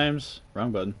times.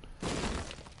 Wrong button.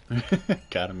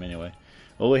 Got him anyway.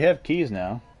 Well, we have keys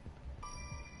now.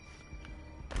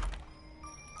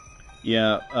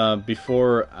 Yeah,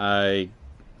 before I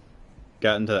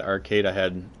got into the arcade, I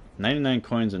had 99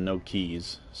 coins and no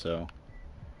keys, so...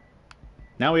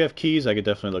 Now we have keys, I could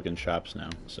definitely look in shops now,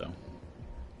 so...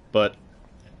 But,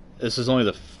 this is only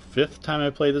the 5th time I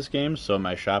played this game, so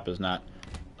my shop is not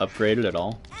upgraded at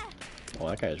all. Oh,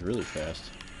 that guy is really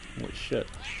fast. Holy shit.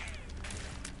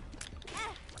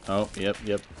 Oh, yep,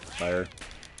 fire.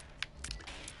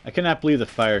 I cannot believe the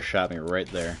fire shot me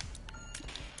right there.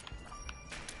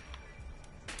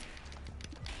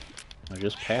 I'm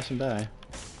just passing by.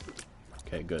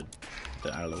 Okay, good. Get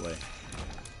that out of the way.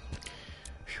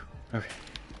 Whew. Okay.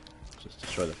 Just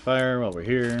destroy the fire while we're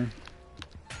here.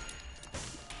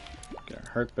 Get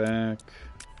our heart back.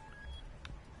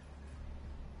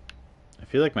 I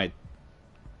feel like my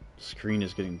screen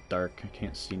is getting dark. I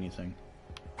can't see anything.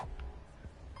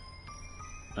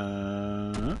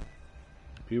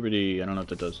 Puberty, I don't know what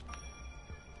that does.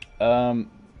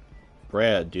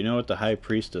 Brad, do you know what the High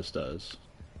Priestess does?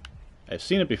 I've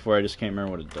seen it before, I just can't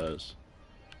remember what it does.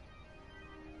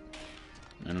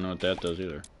 I don't know what that does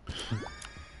either.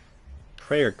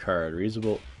 Prayer card,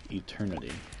 reasonable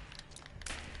eternity.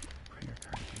 Prayer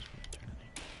card, reasonable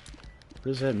eternity. What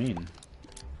does that mean?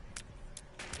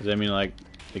 Does that mean like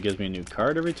it gives me a new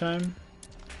card every time?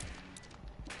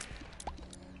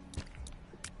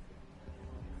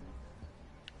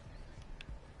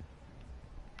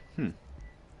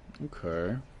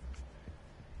 Okay.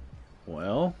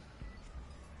 Well,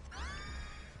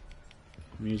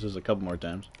 let me use this a couple more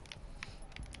times.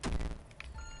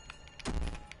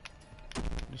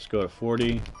 Just go to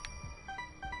 40,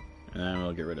 and then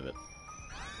we'll get rid of it.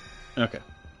 Okay.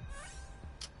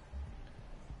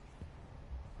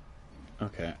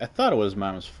 Okay, I thought it was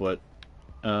Mom's foot.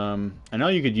 I know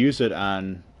you could use it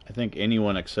on, I think,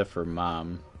 anyone except for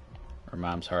Mom, or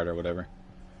Mom's heart, or whatever.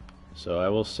 So I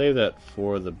will save that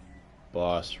for the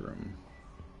boss room.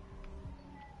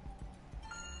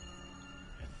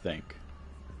 I think.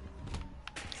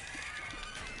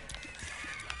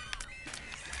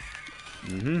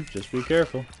 Just be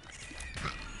careful.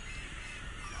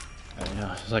 I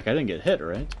know, it's like I didn't get hit,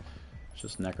 right? It's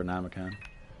just Necronomicon.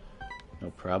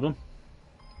 No problem.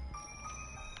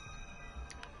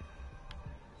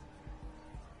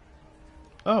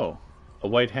 Oh, a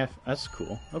white half. That's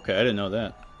cool. Okay, I didn't know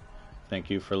that. Thank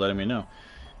you for letting me know.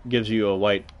 Gives you a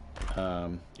white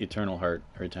eternal heart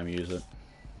every time you use it.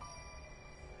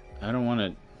 I don't want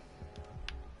it.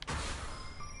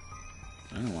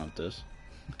 I don't want this.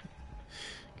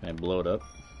 Can I blow it up?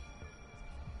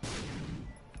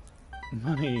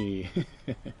 Money!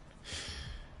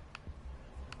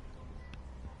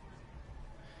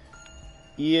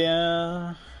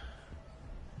 Yeah.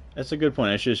 That's a good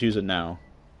point. I should just use it now.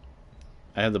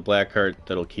 I have the black heart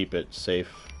that'll keep it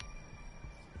safe.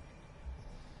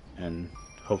 And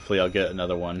hopefully I'll get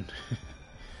another one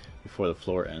before the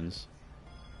floor ends.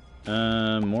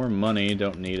 More money,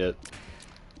 don't need it.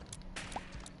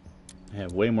 I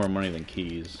have way more money than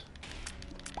keys.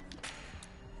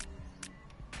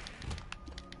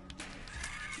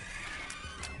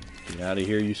 Get out of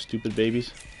here, you stupid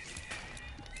babies.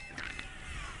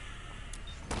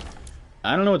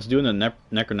 I don't know what's doing the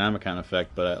Necronomicon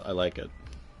effect, but I like it.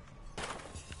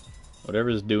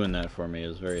 Whatever's doing that for me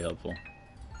is very helpful.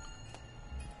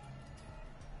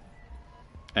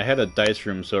 I had a dice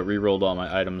room, so it re-rolled all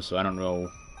my items, so I don't know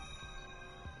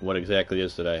what exactly it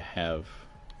is that I have.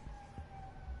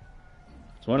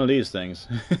 It's one of these things.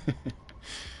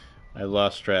 I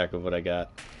lost track of what I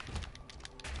got.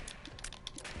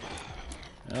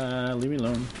 Leave me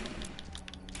alone.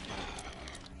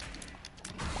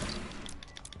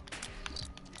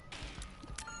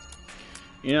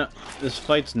 You know, this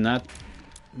fight's not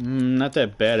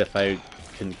that bad if I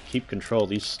can keep control of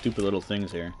these stupid little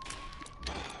things here.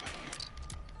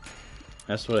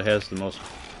 That's what has the most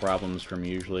problems for me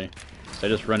usually. So I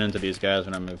just run into these guys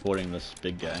when I'm avoiding this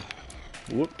big guy.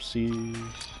 Whoopsies.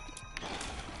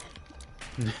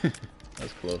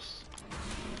 That's close.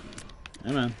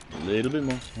 Come on, a little bit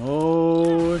more.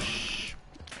 Oh,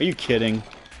 are you kidding?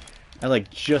 I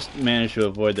like just managed to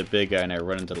avoid the big guy and I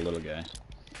run into the little guy.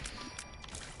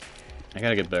 I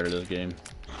gotta get better at this game.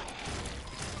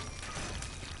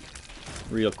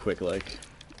 Real quick, like.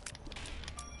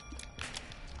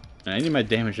 And I need my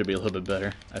damage to be a little bit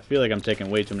better. I feel like I'm taking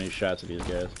way too many shots at these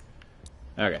guys.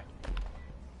 Okay.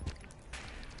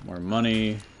 More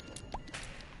money.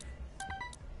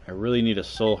 I really need a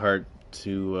soul heart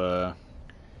to,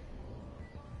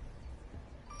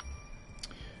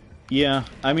 Yeah,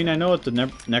 I mean, I know what the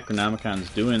Necronomicon's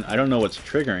doing. I don't know what's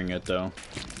triggering it, though.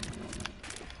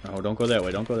 Oh, don't go that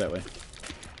way, don't go that way.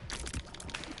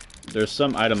 There's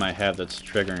some item I have that's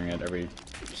triggering it every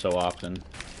so often.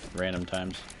 Random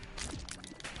times.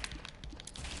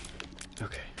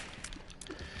 Okay.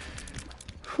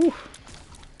 Whew.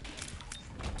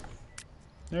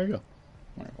 There you go.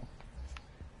 Wonderful.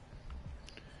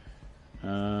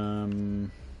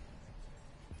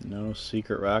 No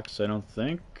secret rocks, I don't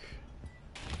think.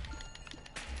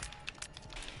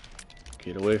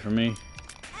 Get away from me.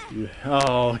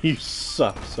 Oh, you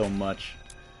suck so much.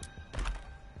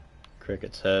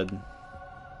 Cricket's head.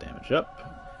 Damage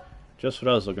up. Just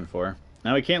what I was looking for.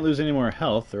 Now we can't lose any more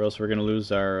health, or else we're going to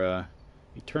lose our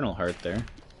eternal heart there.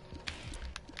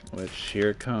 Which, here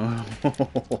it comes.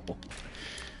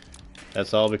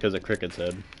 That's all because of Cricket's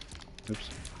head. Oops.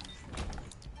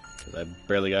 Because I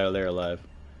barely got out of there alive.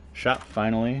 Shot,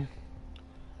 finally.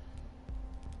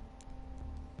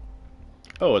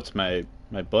 Oh, it's my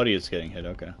buddy is getting hit,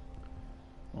 okay.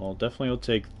 Well, definitely will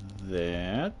take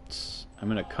that. I'm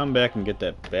gonna come back and get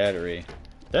that battery.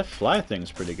 That fly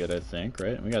thing's pretty good, I think,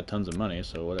 right? We got tons of money,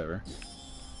 so whatever.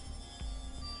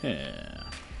 Yeah.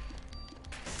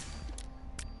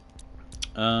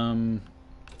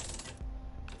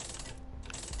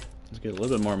 Let's get a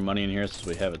little bit more money in here since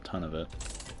we have a ton of it.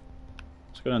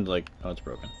 Let's go down to, like, oh, it's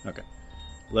broken. Okay.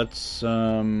 Let's,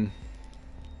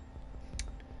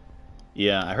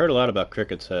 yeah, I heard a lot about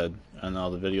Cricket's head on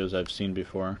all the videos I've seen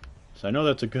before. So I know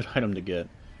that's a good item to get.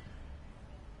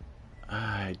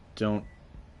 I don't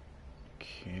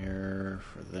care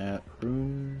for that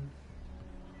room.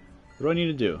 What do I need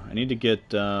to do? I need to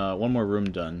get one more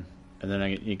room done, and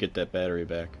then you get that battery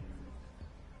back.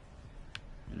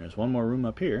 And there's one more room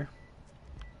up here,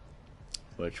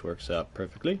 which works out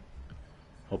perfectly.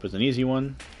 Hope it's an easy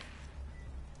one.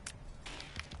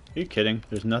 Are you kidding?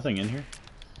 There's nothing in here?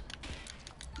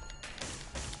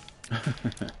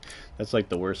 That's like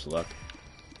the worst luck.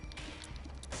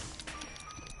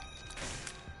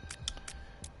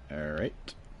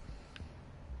 Alright.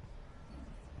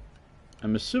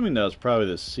 I'm assuming that was probably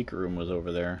the secret room was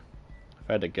over there. If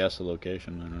I had to guess a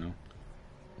location, I don't know.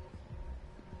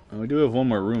 We do have one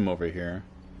more room over here.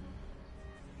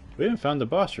 We haven't found the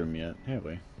boss room yet, have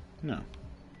we? No.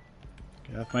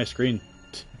 Get off my screen.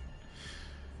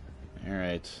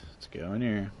 Alright, let's go in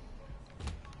here.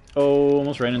 Oh,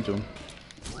 almost ran into him.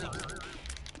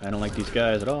 I don't like these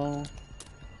guys at all.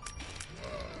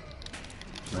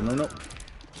 No, no, no.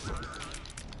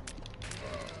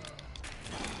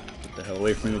 Get the hell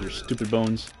away from me with your stupid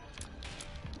bones.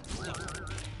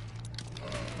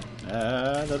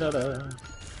 Ah, da, da, da.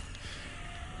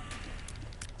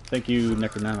 Thank you,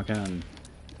 Necronomicon.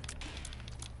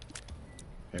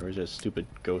 Okay, where's that stupid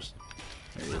ghost?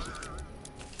 There he is.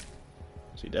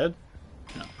 Is he dead?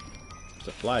 No. There's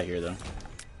a fly here, though.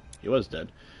 He was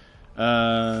dead.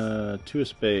 Two of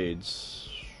spades.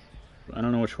 I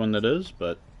don't know which one that is,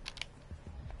 but...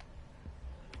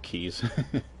 keys.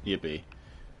 Yippee.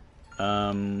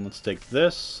 Let's take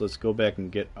this. Let's go back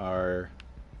and get our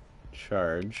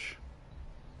charge.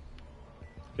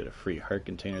 Get a free heart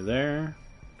container there.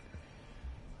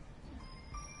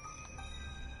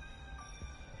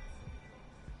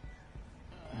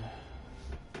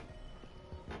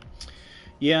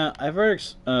 Yeah, I've already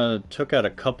took out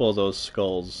a couple of those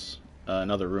skulls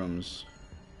in other rooms,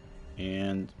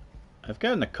 and I've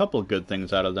gotten a couple good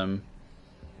things out of them.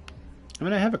 I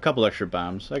mean, I have a couple extra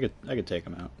bombs. I could take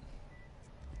them out.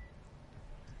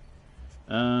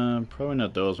 Probably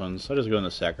not those ones. I'll just go in the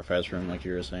sacrifice room, like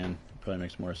you were saying. Probably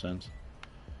makes more sense.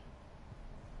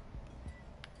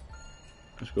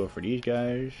 Let's go for these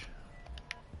guys.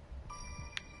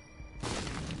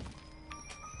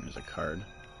 There's a card.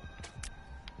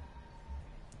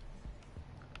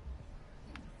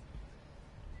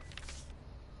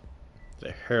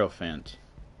 The Hierophant.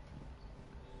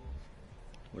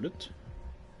 What it?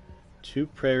 2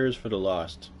 prayers for the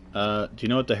lost. Do you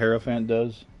know what the Hierophant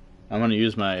does? I'm going to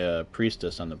use my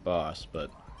priestess on the boss,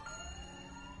 but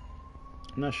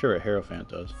I'm not sure what Hierophant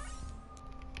does.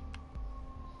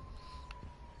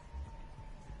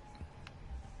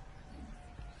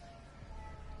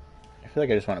 I feel like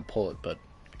I just want to pull it, but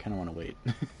I kind of want to wait.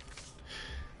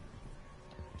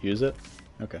 Use it?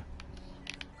 Okay.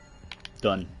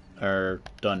 Done.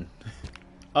 Done.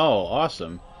 Oh,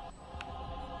 awesome.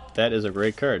 That is a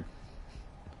great card.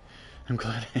 I'm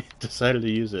glad I decided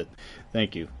to use it.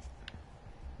 Thank you.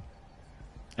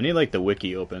 I need like the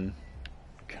wiki open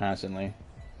constantly.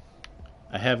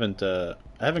 I haven't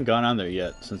gone on there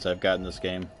yet since I've gotten this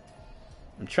game.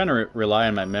 I'm trying to rely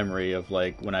on my memory of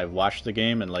like when I've watched the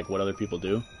game and like what other people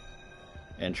do,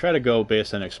 and try to go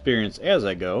based on experience as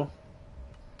I go.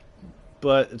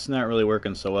 But it's not really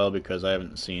working so well because I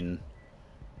haven't seen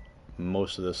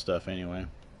most of this stuff anyway.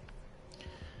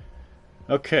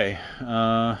 Okay,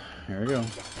 here we go.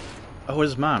 Oh,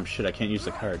 his mom. Shit, I can't use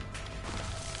the card.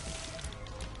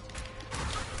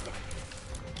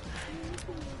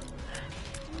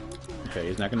 Okay,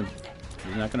 he's not gonna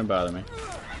bother me.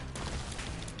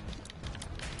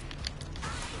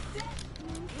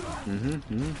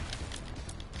 Doing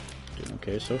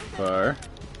okay so far.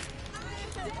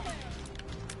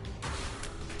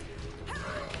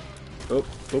 Oh,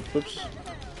 oops.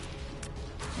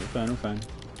 We're fine.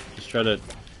 Just try to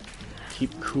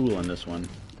keep cool on this one.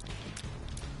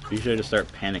 Usually I just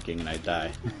start panicking and I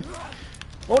die.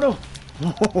 Oh no!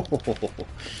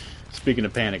 Speaking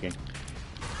of panicking.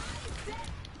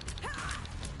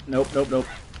 Nope.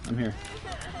 I'm here.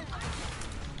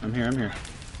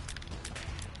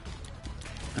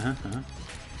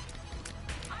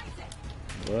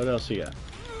 What else you got?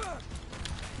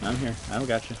 I'm here. I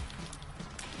got you.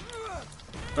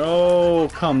 Oh,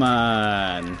 come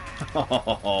on.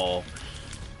 Oh.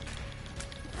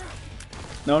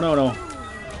 No.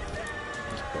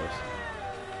 That's close.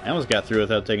 I almost got through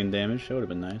without taking damage. That would have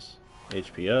been nice.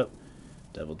 HP up.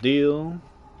 Devil deal.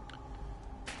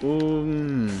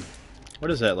 What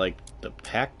is that, like the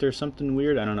Pact or something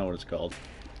weird? I don't know what it's called.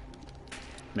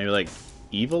 Maybe like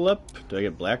Evil up? Do I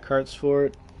get black cards for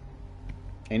it?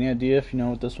 Any idea if you know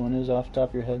what this one is off the top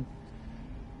of your head?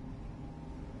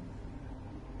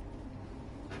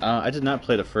 I did not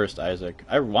play the first Isaac.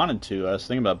 I wanted to. I was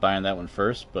thinking about buying that one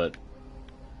first, but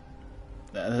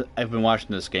I've been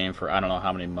watching this game for I don't know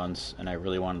how many months, and I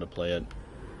really wanted to play it.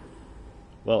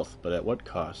 Wealth, but at what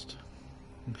cost?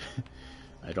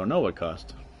 I don't know what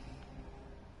cost.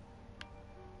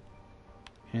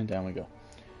 And down we go.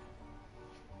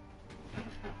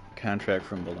 Contract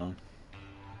from below.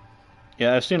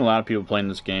 Yeah, I've seen a lot of people playing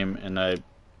this game, and I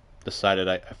decided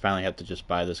I finally had to just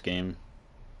buy this game.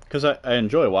 Because I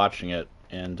enjoy watching it,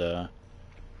 and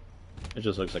it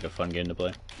just looks like a fun game to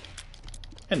play.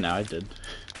 And now I did.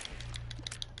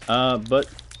 But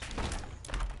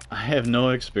I have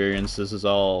no experience. This is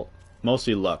all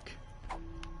mostly luck.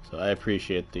 So I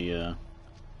appreciate the...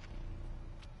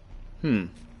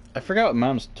 I forgot what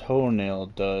Mom's toenail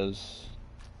does.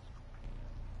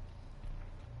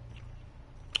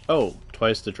 Oh,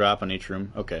 twice the drop on each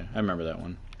room. Okay, I remember that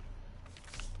one.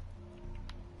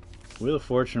 Wheel of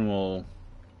Fortune will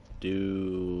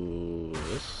do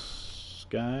this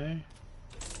guy.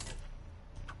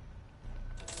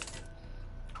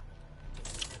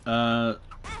 Oh!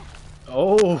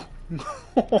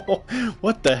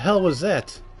 What the hell was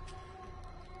that?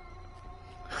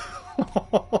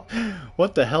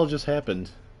 What the hell just happened?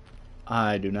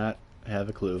 I do not have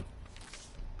a clue.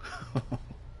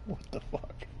 What the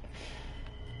fuck?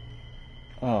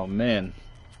 Oh man.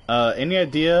 Any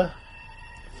idea?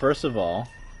 First of all,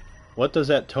 what does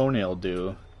that toenail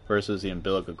do versus the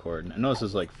umbilical cord? I know this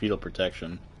is like fetal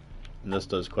protection, and this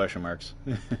does question marks.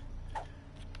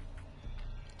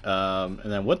 And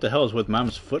then what the hell is with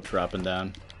Mom's foot dropping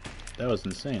down? That was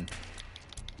insane.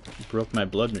 Broke my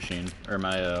blood machine, or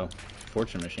my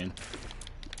fortune machine.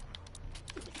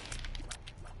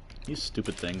 These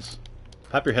stupid things.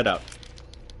 Pop your head out.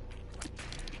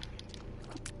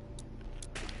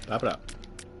 Pop it out.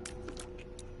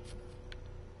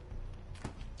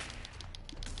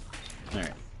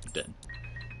 Alright, dead.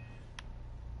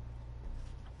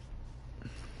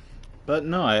 But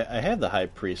no, I had the High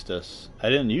Priestess. I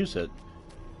didn't use it.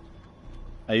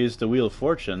 I used the Wheel of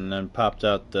Fortune and then popped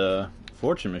out the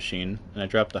Fortune Machine, and I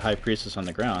dropped the High Priestess on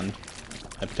the ground.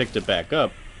 I picked it back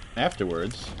up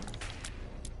afterwards.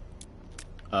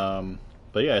 But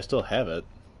yeah, I still have it.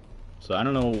 So I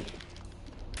don't know.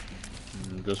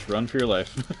 Just run for your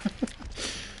life.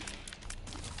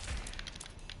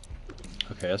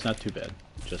 Okay, that's not too bad.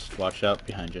 Just watch out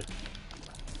behind you.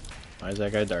 Why is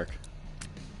that guy dark?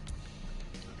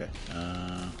 Okay,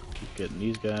 keep getting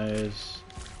these guys.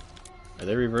 Are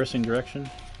they reversing direction?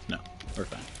 No, we're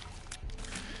fine.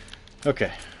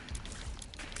 Okay.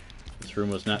 This room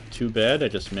was not too bad, I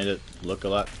just made it look a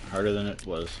lot harder than it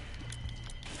was.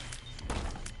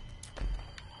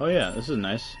 Oh yeah, this is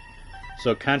nice.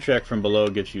 So contract from below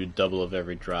gives you double of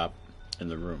every drop in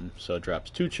the room. So it drops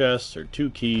 2 chests, or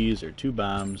 2 keys, or 2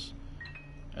 bombs.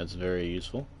 That's very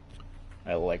useful.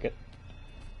 I like it.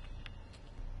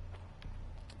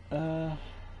 That's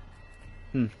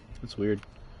weird.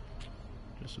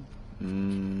 Just,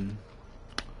 I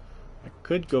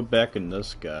could go back in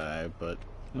this guy, but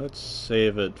let's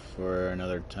save it for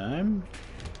another time.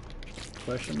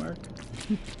 Question mark.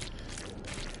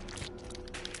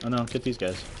 Oh no, get these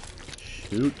guys.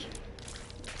 Shoot.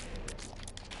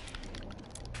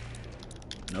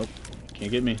 Nope, can't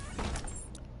get me.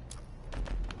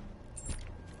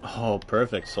 Oh,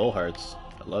 perfect. Soul hearts.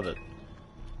 I love it.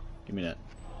 Give me that.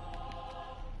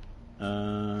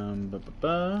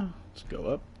 Let's go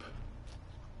up.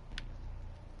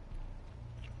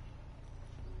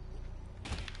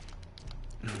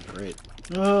 Oh, great.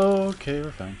 Oh, okay,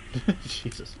 we're fine.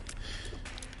 Jesus.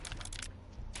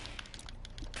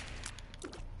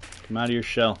 Come out of your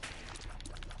shell.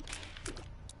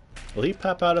 Will he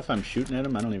pop out if I'm shooting at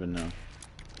him? I don't even know.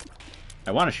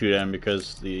 I want to shoot at him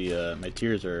because the my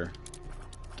tears are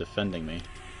defending me.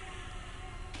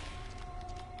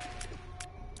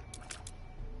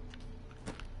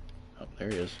 Oh, there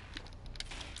he is.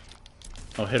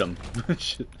 Oh, hit him.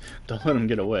 Don't let him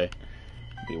get away.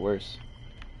 It'd be worse.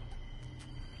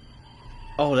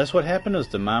 Oh, that's what happened, is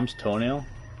the mom's toenail?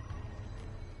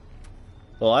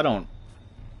 Well, I don't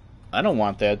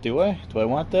want that, do I? Do I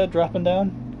want that dropping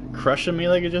down? Crushing me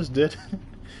like it just did?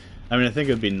 I mean, I think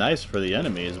it'd be nice for the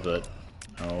enemies, but...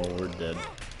 Oh, we're dead.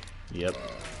 Yep.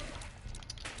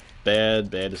 Bad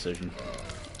decision.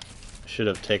 Should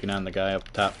have taken on the guy up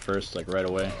top first, like right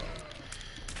away.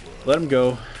 Let him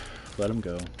go. Let him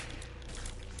go.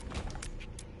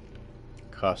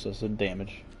 Cost us some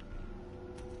damage.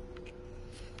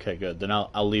 Okay, good. Then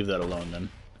I'll leave that alone then.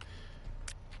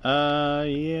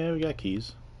 Yeah, we got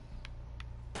keys.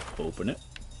 Open it.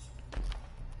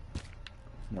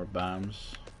 More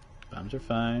bombs. Bombs are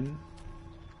fine.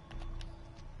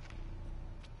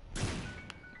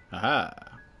 Aha!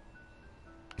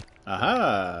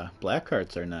 Aha! Black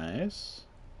hearts are nice.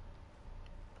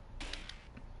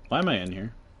 Why am I in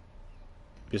here?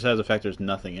 Besides the fact there's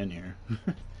nothing in here.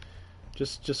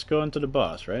 Just go into the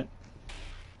boss, right?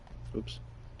 Oops.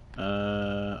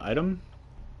 Item?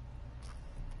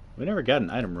 We never got an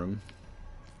item room.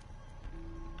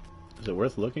 Is it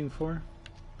worth looking for?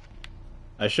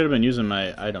 I should have been using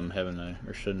my item, haven't I?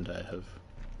 Or shouldn't I have?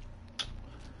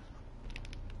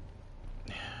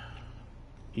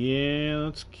 Yeah,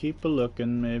 let's keep a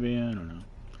looking, maybe. I don't know.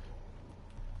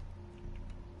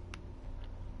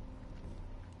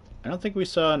 I don't think we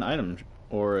saw an item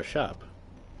or a shop.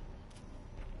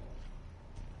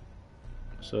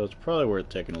 So it's probably worth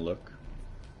taking a look.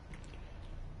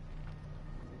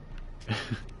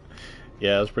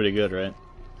 Yeah, that was pretty good, right?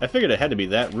 I figured it had to be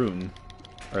that room,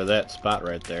 or that spot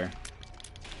right there.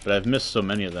 But I've missed so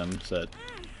many of them, so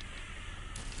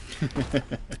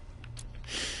that...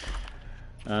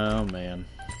 Oh, man.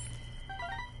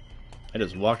 I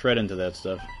just walked right into that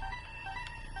stuff.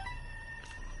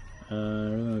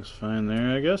 Everything looks fine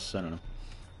there, I guess? I don't know.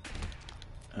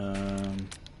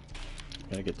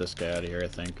 Gotta get this guy out of here, I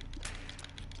think.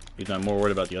 He's not more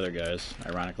worried about the other guys,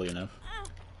 ironically enough.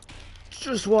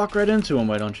 Just walk right into him,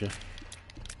 why don't you?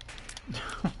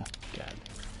 Oh, God.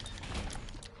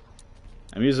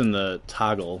 I'm using the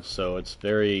toggle, so it's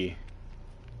very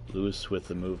loose with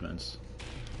the movements.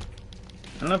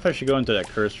 I don't know if I should go into that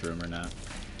cursed room or not.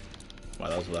 Wow,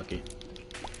 that was lucky.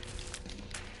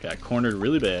 Got cornered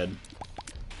really bad.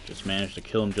 Just managed to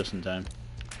kill him just in time.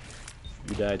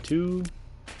 You died too.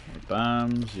 More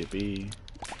bombs, yippee.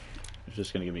 It's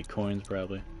just gonna give me coins,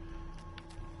 probably.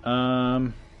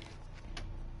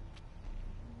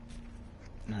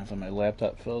 I thought my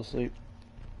laptop fell asleep.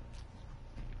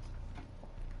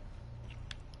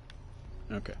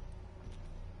 Okay.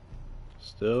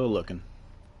 Still looking.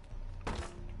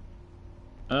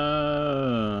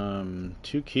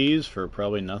 2 keys for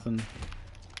probably nothing.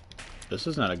 This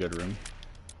is not a good room.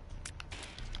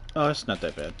 Oh, it's not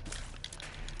that bad.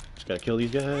 Just gotta kill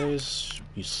these guys.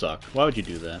 You suck. Why would you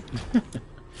do that?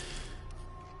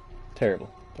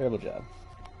 Terrible. Terrible job.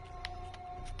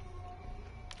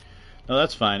 No,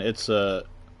 that's fine. It's you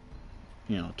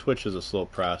know, Twitch is a slow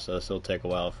process. It'll take a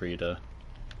while for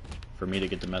me to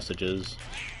get the messages.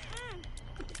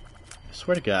 I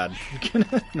swear to God, you can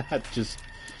not just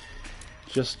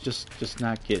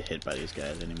not get hit by these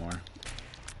guys anymore.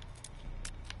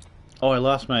 Oh, I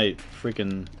lost my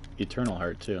freaking eternal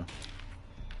heart too.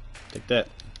 Take that.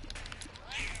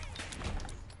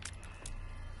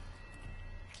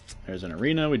 There's an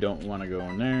arena. We don't want to go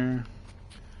in there.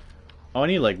 Oh, I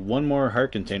need like one more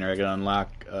heart container. I gotta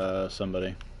unlock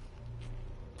somebody.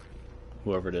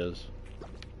 Whoever it is.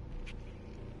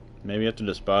 Maybe after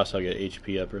this boss I'll get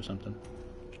HP up or something.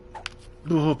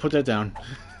 Ooh, put that down.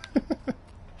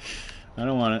 I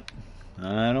don't want it.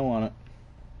 I don't want it.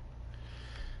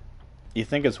 You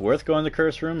think it's worth going to the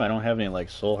curse room? I don't have any like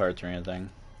soul hearts or anything.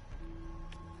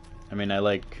 I mean,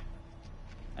 I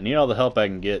need all the help I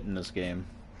can get in this game.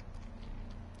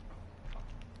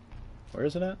 Where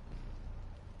is it at?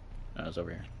 Oh, it's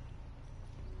over here.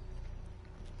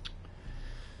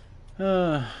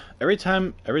 Every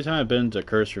time I've been to a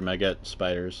curse room, I get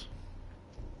spiders.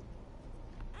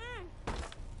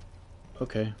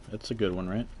 Okay, that's a good one,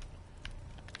 right?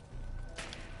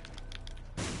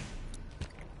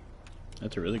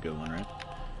 That's a really good one, right?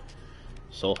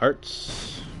 Soul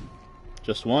hearts.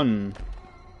 Just one.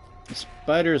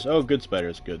 Spiders. Oh, good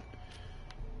spiders. Good.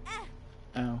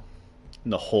 Ow.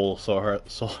 And the whole soul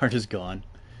heart is gone.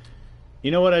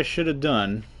 You know what I should have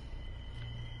done?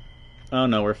 Oh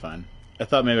no, we're fine. I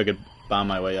thought maybe I could bomb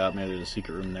my way up. Maybe there's a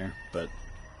secret room there, but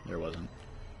there wasn't.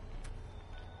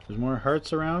 There's more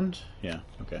hearts around? Yeah,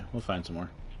 okay. We'll find some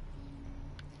more.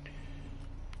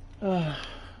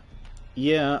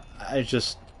 Yeah, I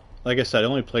just... Like I said, I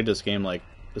only played this game like...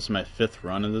 This is my 5th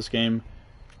run of this game.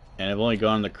 And I've only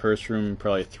gone to the curse room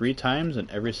probably 3 times, and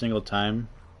every single time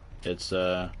it's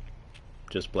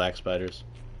just black spiders.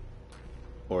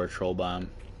 Or a troll bomb.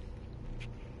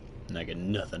 And I get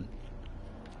nothing.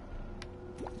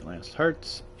 Last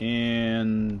hearts,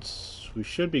 and we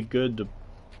should be good to...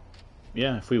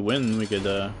 Yeah, if we win, we could,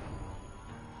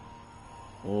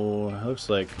 oh, it looks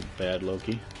like bad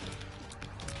Loki.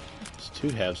 It's 2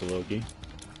 halves of Loki.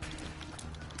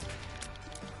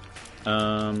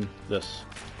 This.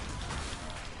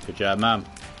 Good job, Mom.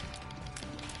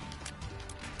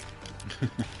 I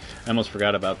almost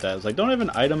forgot about that. It's like, don't I have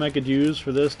an item I could use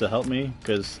for this to help me?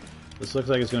 Because this looks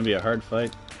like it's going to be a hard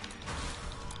fight.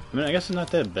 I mean, I guess it's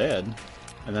not that bad.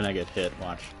 And then I get hit.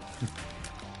 Watch.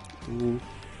 Ooh.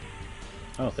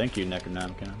 Oh, thank you,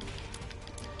 Necronomicon.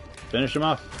 Finish him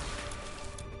off.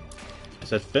 I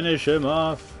said finish him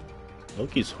off.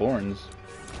 Loki's horns.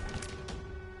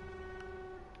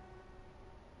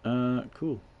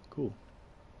 Cool. Cool.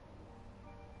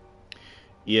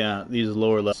 Yeah, these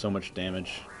lower levels so much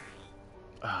damage.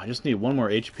 I just need one more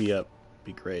HP up.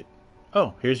 Be great.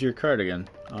 Oh, here's your card again.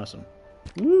 Awesome.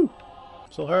 Woo!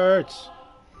 Soul hearts.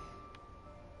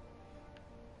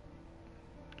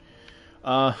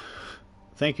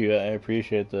 Thank you. I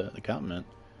appreciate the compliment.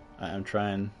 I'm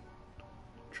trying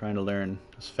to learn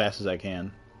as fast as I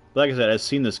can. But like I said, I've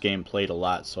seen this game played a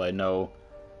lot, so I know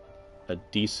a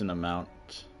decent amount.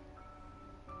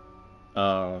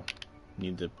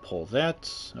 Need to pull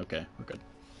that. Okay, we're good.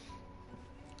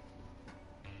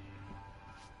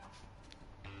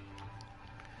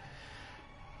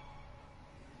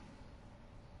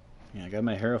 Yeah, I got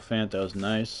my Hierophant. That was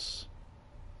nice.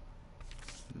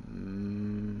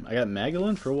 I got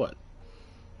Magdalene for what?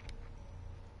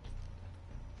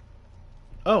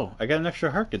 Oh, I got an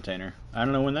extra heart container. I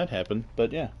don't know when that happened,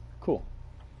 but yeah, cool.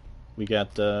 We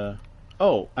got,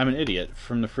 oh, I'm an idiot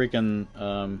from the freaking,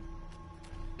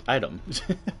 item.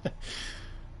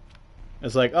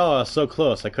 It's like, oh, I was so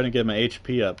close. I couldn't get my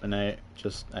HP up, and I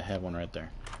have one right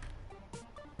there.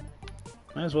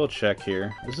 Might as well check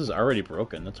here. This is already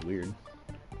broken. That's weird.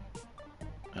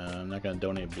 I'm not gonna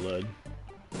donate blood.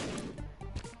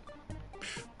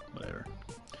 Psh, whatever.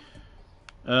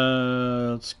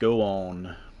 Let's go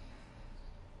on.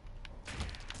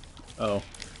 Oh.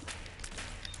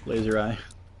 Laser eye.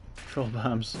 Troll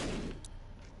bombs.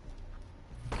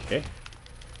 Okay.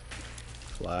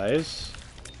 Flies.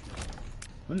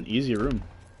 What an easy room.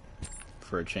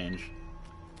 For a change.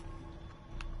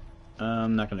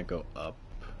 I'm not gonna go up.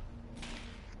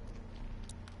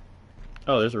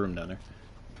 Oh, there's a room down there.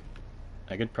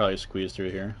 I could probably squeeze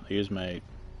through here. I'll use my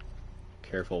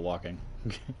careful walking.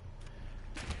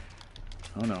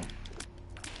 Oh no.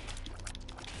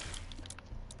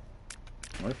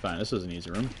 We're fine. This is an easy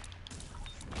room.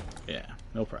 Yeah,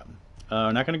 no problem.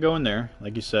 We're not gonna go in there.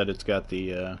 Like you said, it's got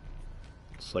the,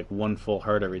 it's like one full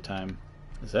heart every time.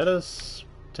 Is that a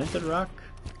tinted rock?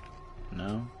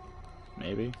 No?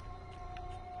 Maybe?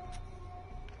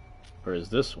 Or is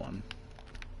this one?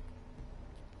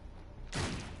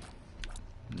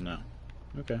 No.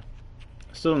 Okay.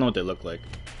 I still don't know what they look like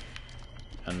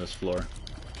on this floor.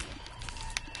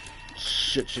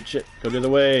 Shit, shit, shit. Go the other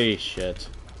way. Shit.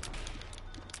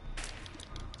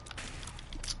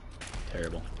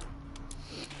 Terrible.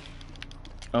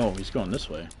 Oh, he's going this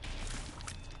way.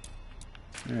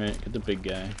 Alright, get the big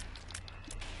guy.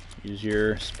 Use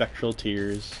your spectral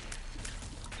tears.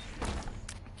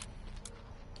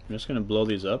 I'm just gonna blow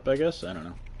these up, I guess? I don't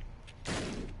know.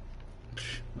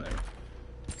 Whatever.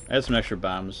 I had some extra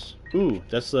bombs. Ooh,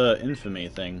 that's the infamy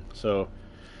thing. So,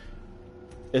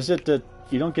 is it that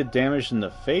you don't get damaged in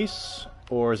the face?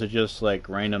 Or is it just like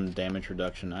random damage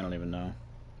reduction? I don't even know.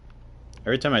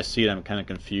 Every time I see it, I'm kind of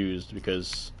confused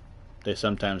because they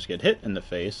sometimes get hit in the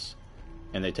face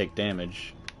and they take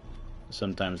damage.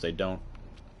 Sometimes they don't.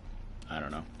 I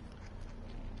don't know.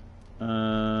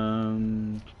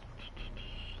 I'm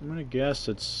gonna guess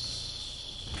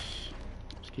it's...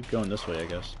 Let's keep going this way, I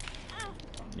guess.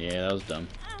 Yeah, that was dumb.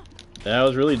 That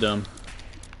was really dumb.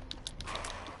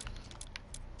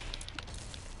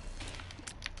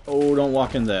 Oh, don't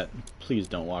walk in that. Please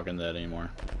don't walk in that anymore.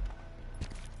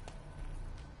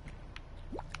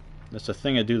 That's the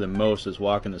thing I do the most, is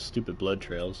walk in the stupid blood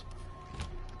trails.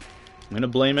 I'm gonna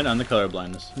blame it on the color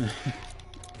blindness.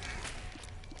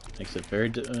 Makes it very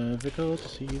difficult to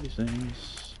see these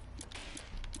things.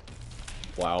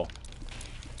 Wow.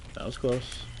 That was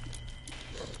close.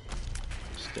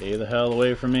 Stay the hell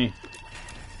away from me.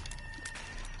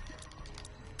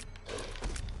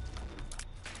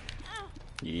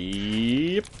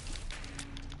 Yep.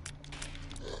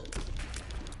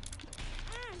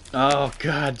 Oh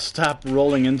god, stop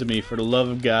rolling into me, for the love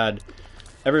of God.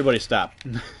 Everybody stop.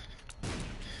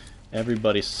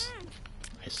 Everybody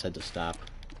I said to stop.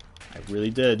 I really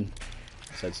did.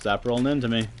 I said stop rolling into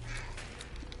me.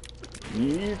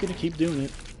 You're gonna keep doing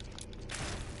it.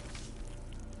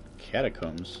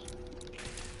 Catacombs.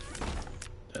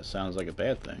 That sounds like a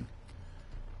bad thing.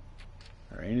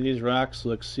 Are any of these rocks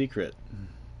look secret?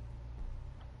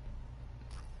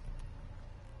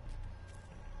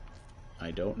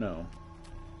 I don't know.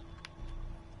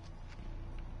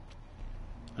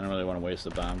 I don't really want to waste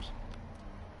the bombs.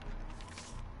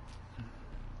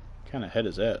 What kind of head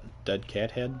is that? Dead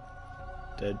cat head?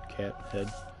 Dead cat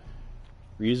head.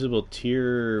 Reusable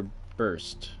tear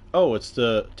burst. Oh, it's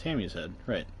the Tammy's head.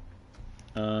 Right.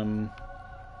 I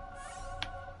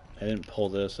didn't pull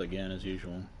this again as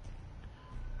usual.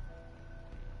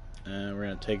 And we're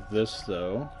going to take this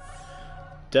though.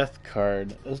 Death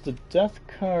card. Is the death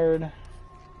card...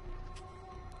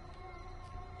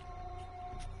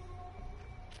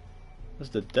 Does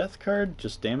the death card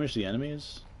just damage the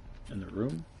enemies in the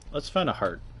room? Let's find a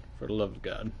heart, for the love of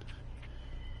God.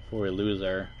 Before we lose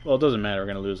our... Well, it doesn't matter, we're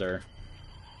going to lose our...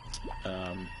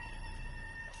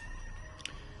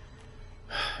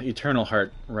 eternal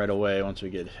heart right away once we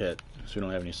get hit, so we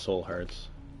don't have any soul hearts.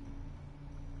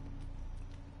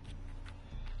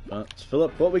 But let's fill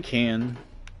up what we can.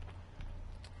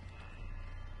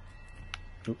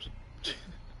 Oops.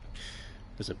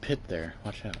 There's a pit there,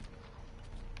 watch out.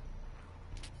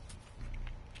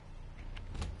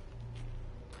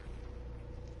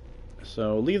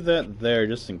 So leave that there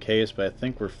just in case, but I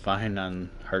think we're fine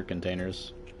on heart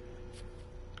containers.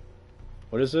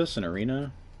 What is this? An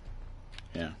arena?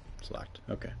 Yeah, it's locked.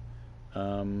 Okay.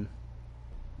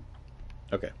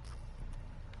 Okay.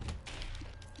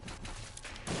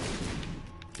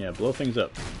 Yeah, blow things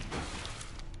up.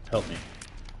 Help me.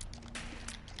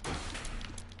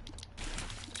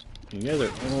 You guys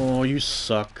are... Oh, you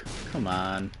suck. Come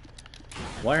on.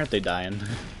 Why aren't they dying?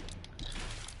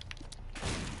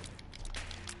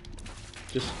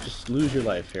 Just lose your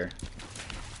life here.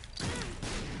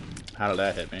 How did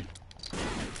that hit me?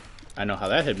 I know how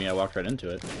that hit me, I walked right into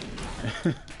it.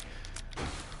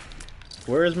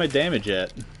 Where is my damage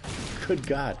at? Good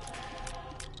God.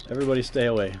 Everybody stay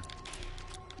away.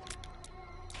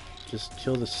 Just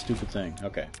kill this stupid thing.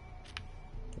 Okay.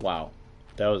 Wow.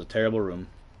 That was a terrible room.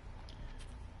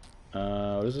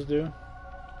 What does this do?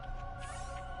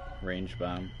 Range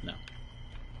bomb? No.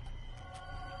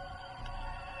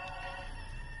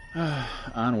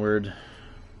 Onward.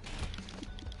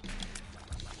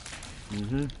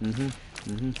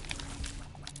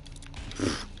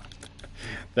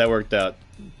 That worked out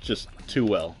just too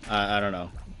well. I don't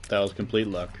know. That was complete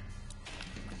luck.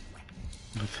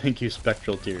 Thank you,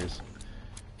 Spectral Tears.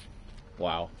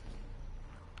 Wow.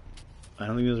 I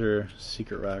don't think those are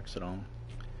secret rocks at all.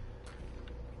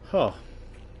 Huh.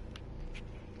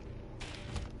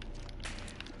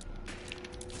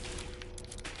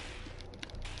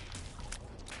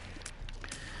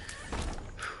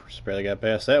 Just barely got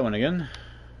past that one again.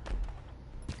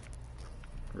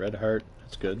 Red heart,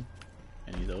 that's good.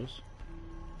 Any of those?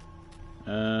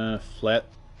 Flat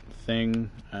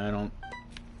thing, I don't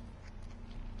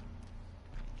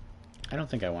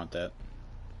think I want that.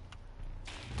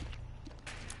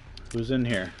 Who's in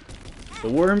here? The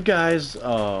worm guys!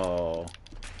 Oh.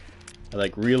 I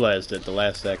like realized it the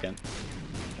last second.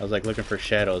 I was like looking for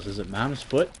shadows. Is it Mom's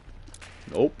foot?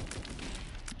 Nope.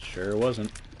 Sure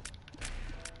wasn't.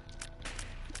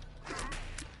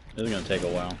 This is gonna take a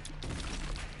while.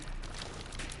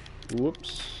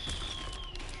 Whoops.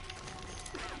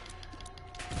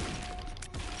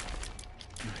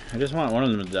 I just want one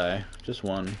of them to die. Just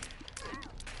one.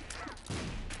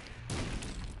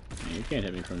 You can't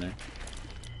hit me from there.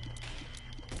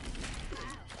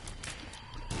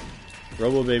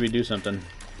 Robo baby, do something.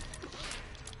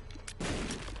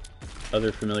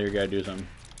 Other familiar guy, do something.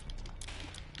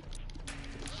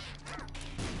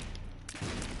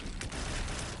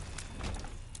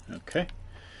 Okay.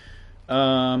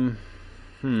 I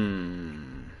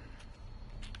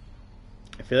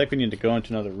feel like we need to go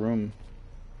into another room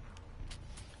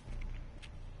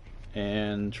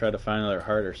and try to find another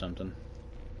heart or something.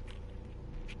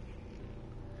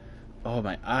 Oh,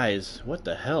 my eyes. What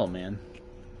the hell, man?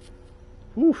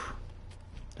 Whew.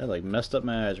 That like messed up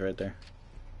my eyes right there.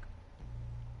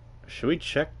 Should we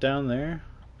check down there?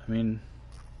 I mean,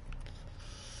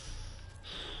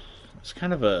 it's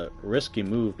kind of a risky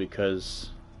move because...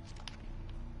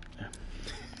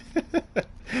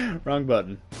 Wrong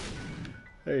button.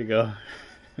 There you go.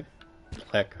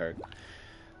 Black card.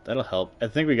 That'll help. I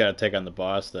think we gotta take on the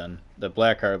boss then. The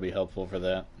black card will be helpful for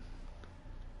that.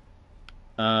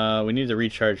 We need to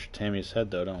recharge Tammy's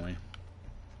head though, don't we?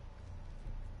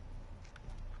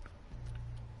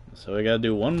 So we gotta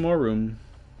do one more room.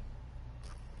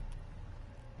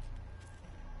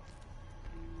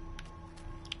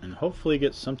 And hopefully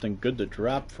get something good to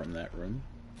drop from that room.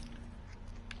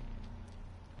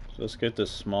 So let's get this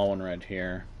small one right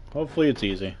here. Hopefully it's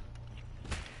easy.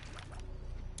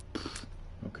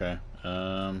 Okay.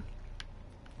 How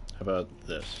about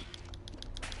this?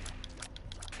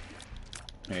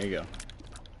 There you go.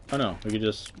 Oh no, we could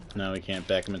just... No, we can't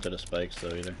back him into the spikes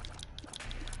though either.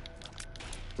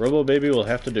 Robo Baby will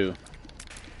have to do.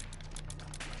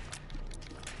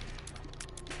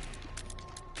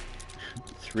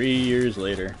 Three years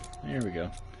later. There we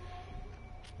go.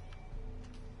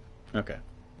 Okay.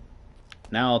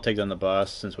 Now I'll take down the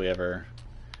boss since we have our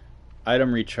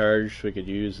item recharged. We could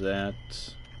use that.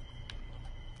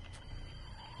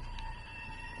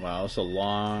 Wow, it's a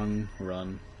long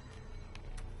run.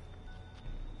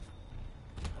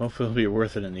 Hopefully it'll be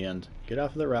worth it in the end. Get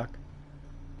off of the rock.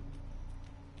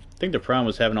 I think the problem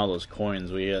was having all those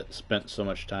coins. We had spent so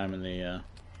much time in the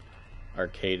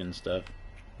arcade and stuff.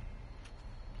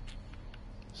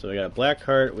 So we got a black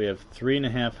heart. We have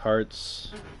 3.5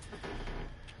 hearts.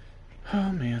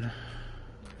 Oh man.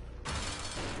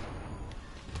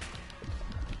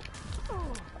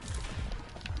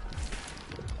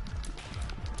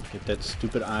 Get that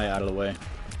stupid eye out of the way.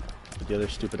 Get the other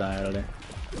stupid eye out of there.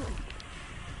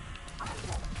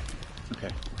 Okay.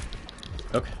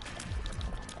 Okay.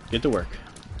 Get to work.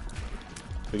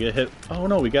 We get a hit. Oh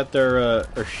no, we got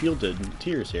our shielded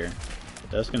tears here.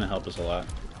 That's gonna help us a lot.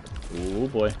 Oh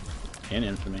boy. And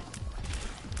infamy.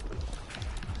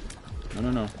 No,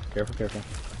 no, no. Careful, careful.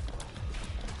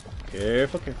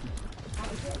 Careful, careful.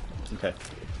 Okay.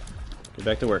 Get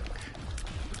back to work.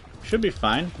 Should be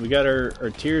fine. We got our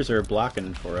tears are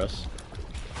blocking for us.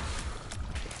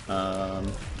 Let's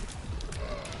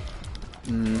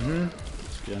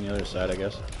get on the other side, I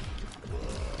guess.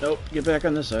 Nope, get back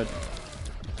on this side.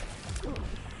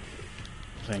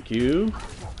 Thank you.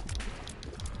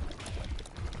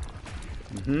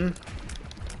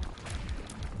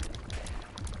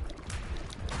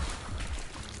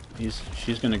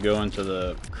 She's gonna go into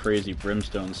the crazy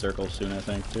brimstone circle soon, I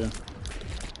think, too.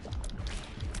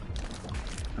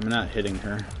 I'm not hitting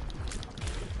her.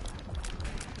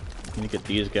 I'm gonna get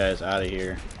these guys out of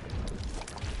here.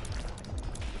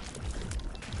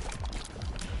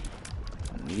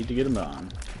 Need to get them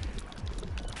on.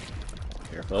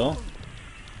 Careful.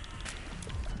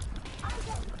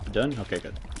 Done? Okay,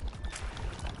 good.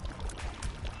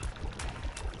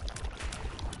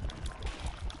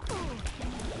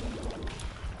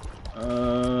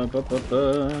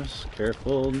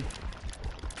 Careful.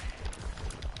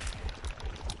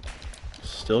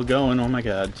 Still going, oh my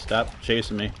god. Stop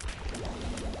chasing me.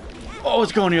 Oh,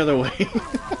 it's going the other way.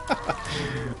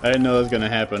 I didn't know that was gonna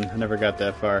happen. I never got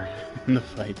that far in the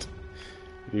fight.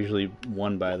 Usually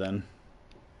won by then.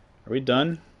 Are we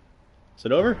done? Is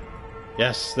it over?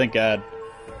 Yes, thank God.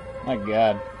 My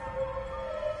God.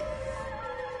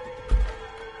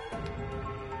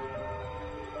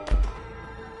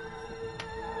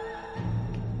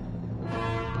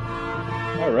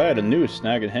 Alright, a noose.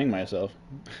 Now I can hang myself.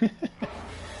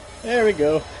 There we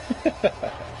go. Good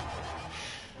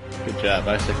job,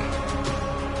 Isaac.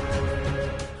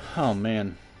 Oh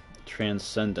man.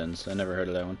 Transcendence. I never heard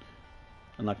of that one.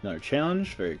 Unlock another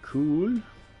challenge. Very cool.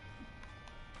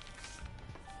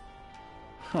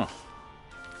 Huh.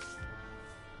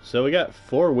 So we got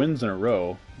 4 wins in a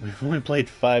row. We've only played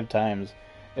 5 times.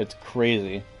 It's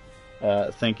crazy.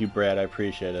 Thank you, Brad. I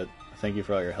appreciate it. Thank you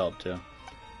for all your help, too.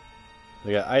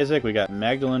 We got Isaac. We got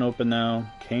Magdalene open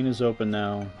now. Cain is open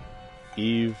now.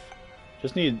 Eve.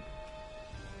 Just need...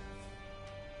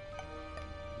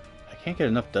 I can't get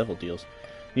enough devil deals.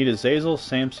 Need Azazel,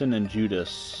 Samson, and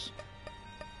Judas.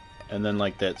 And then,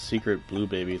 like, that secret blue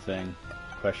baby thing.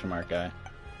 Question mark guy.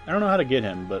 I don't know how to get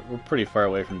him, but we're pretty far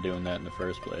away from doing that in the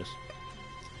first place.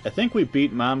 I think we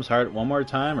beat Mom's heart 1 more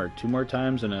time, or 2 more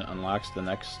times, and it unlocks the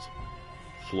next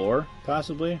floor,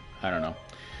 possibly? I don't know.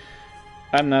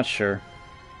 I'm not sure.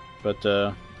 But,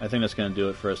 I think that's going to do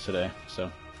it for us today.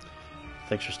 So,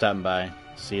 thanks for stopping by.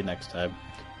 See you next time.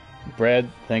 Brad,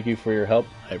 thank you for your help.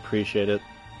 I appreciate it.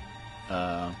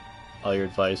 All your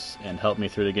advice and help me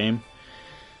through the game.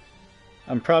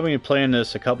 I'm probably playing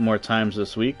this a couple more times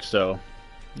this week, so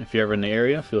if you're ever in the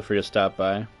area, feel free to stop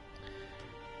by.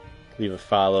 Leave a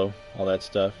follow, all that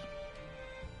stuff.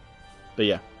 But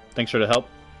yeah, thanks for the help.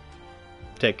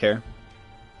 Take care.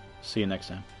 See you next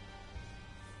time.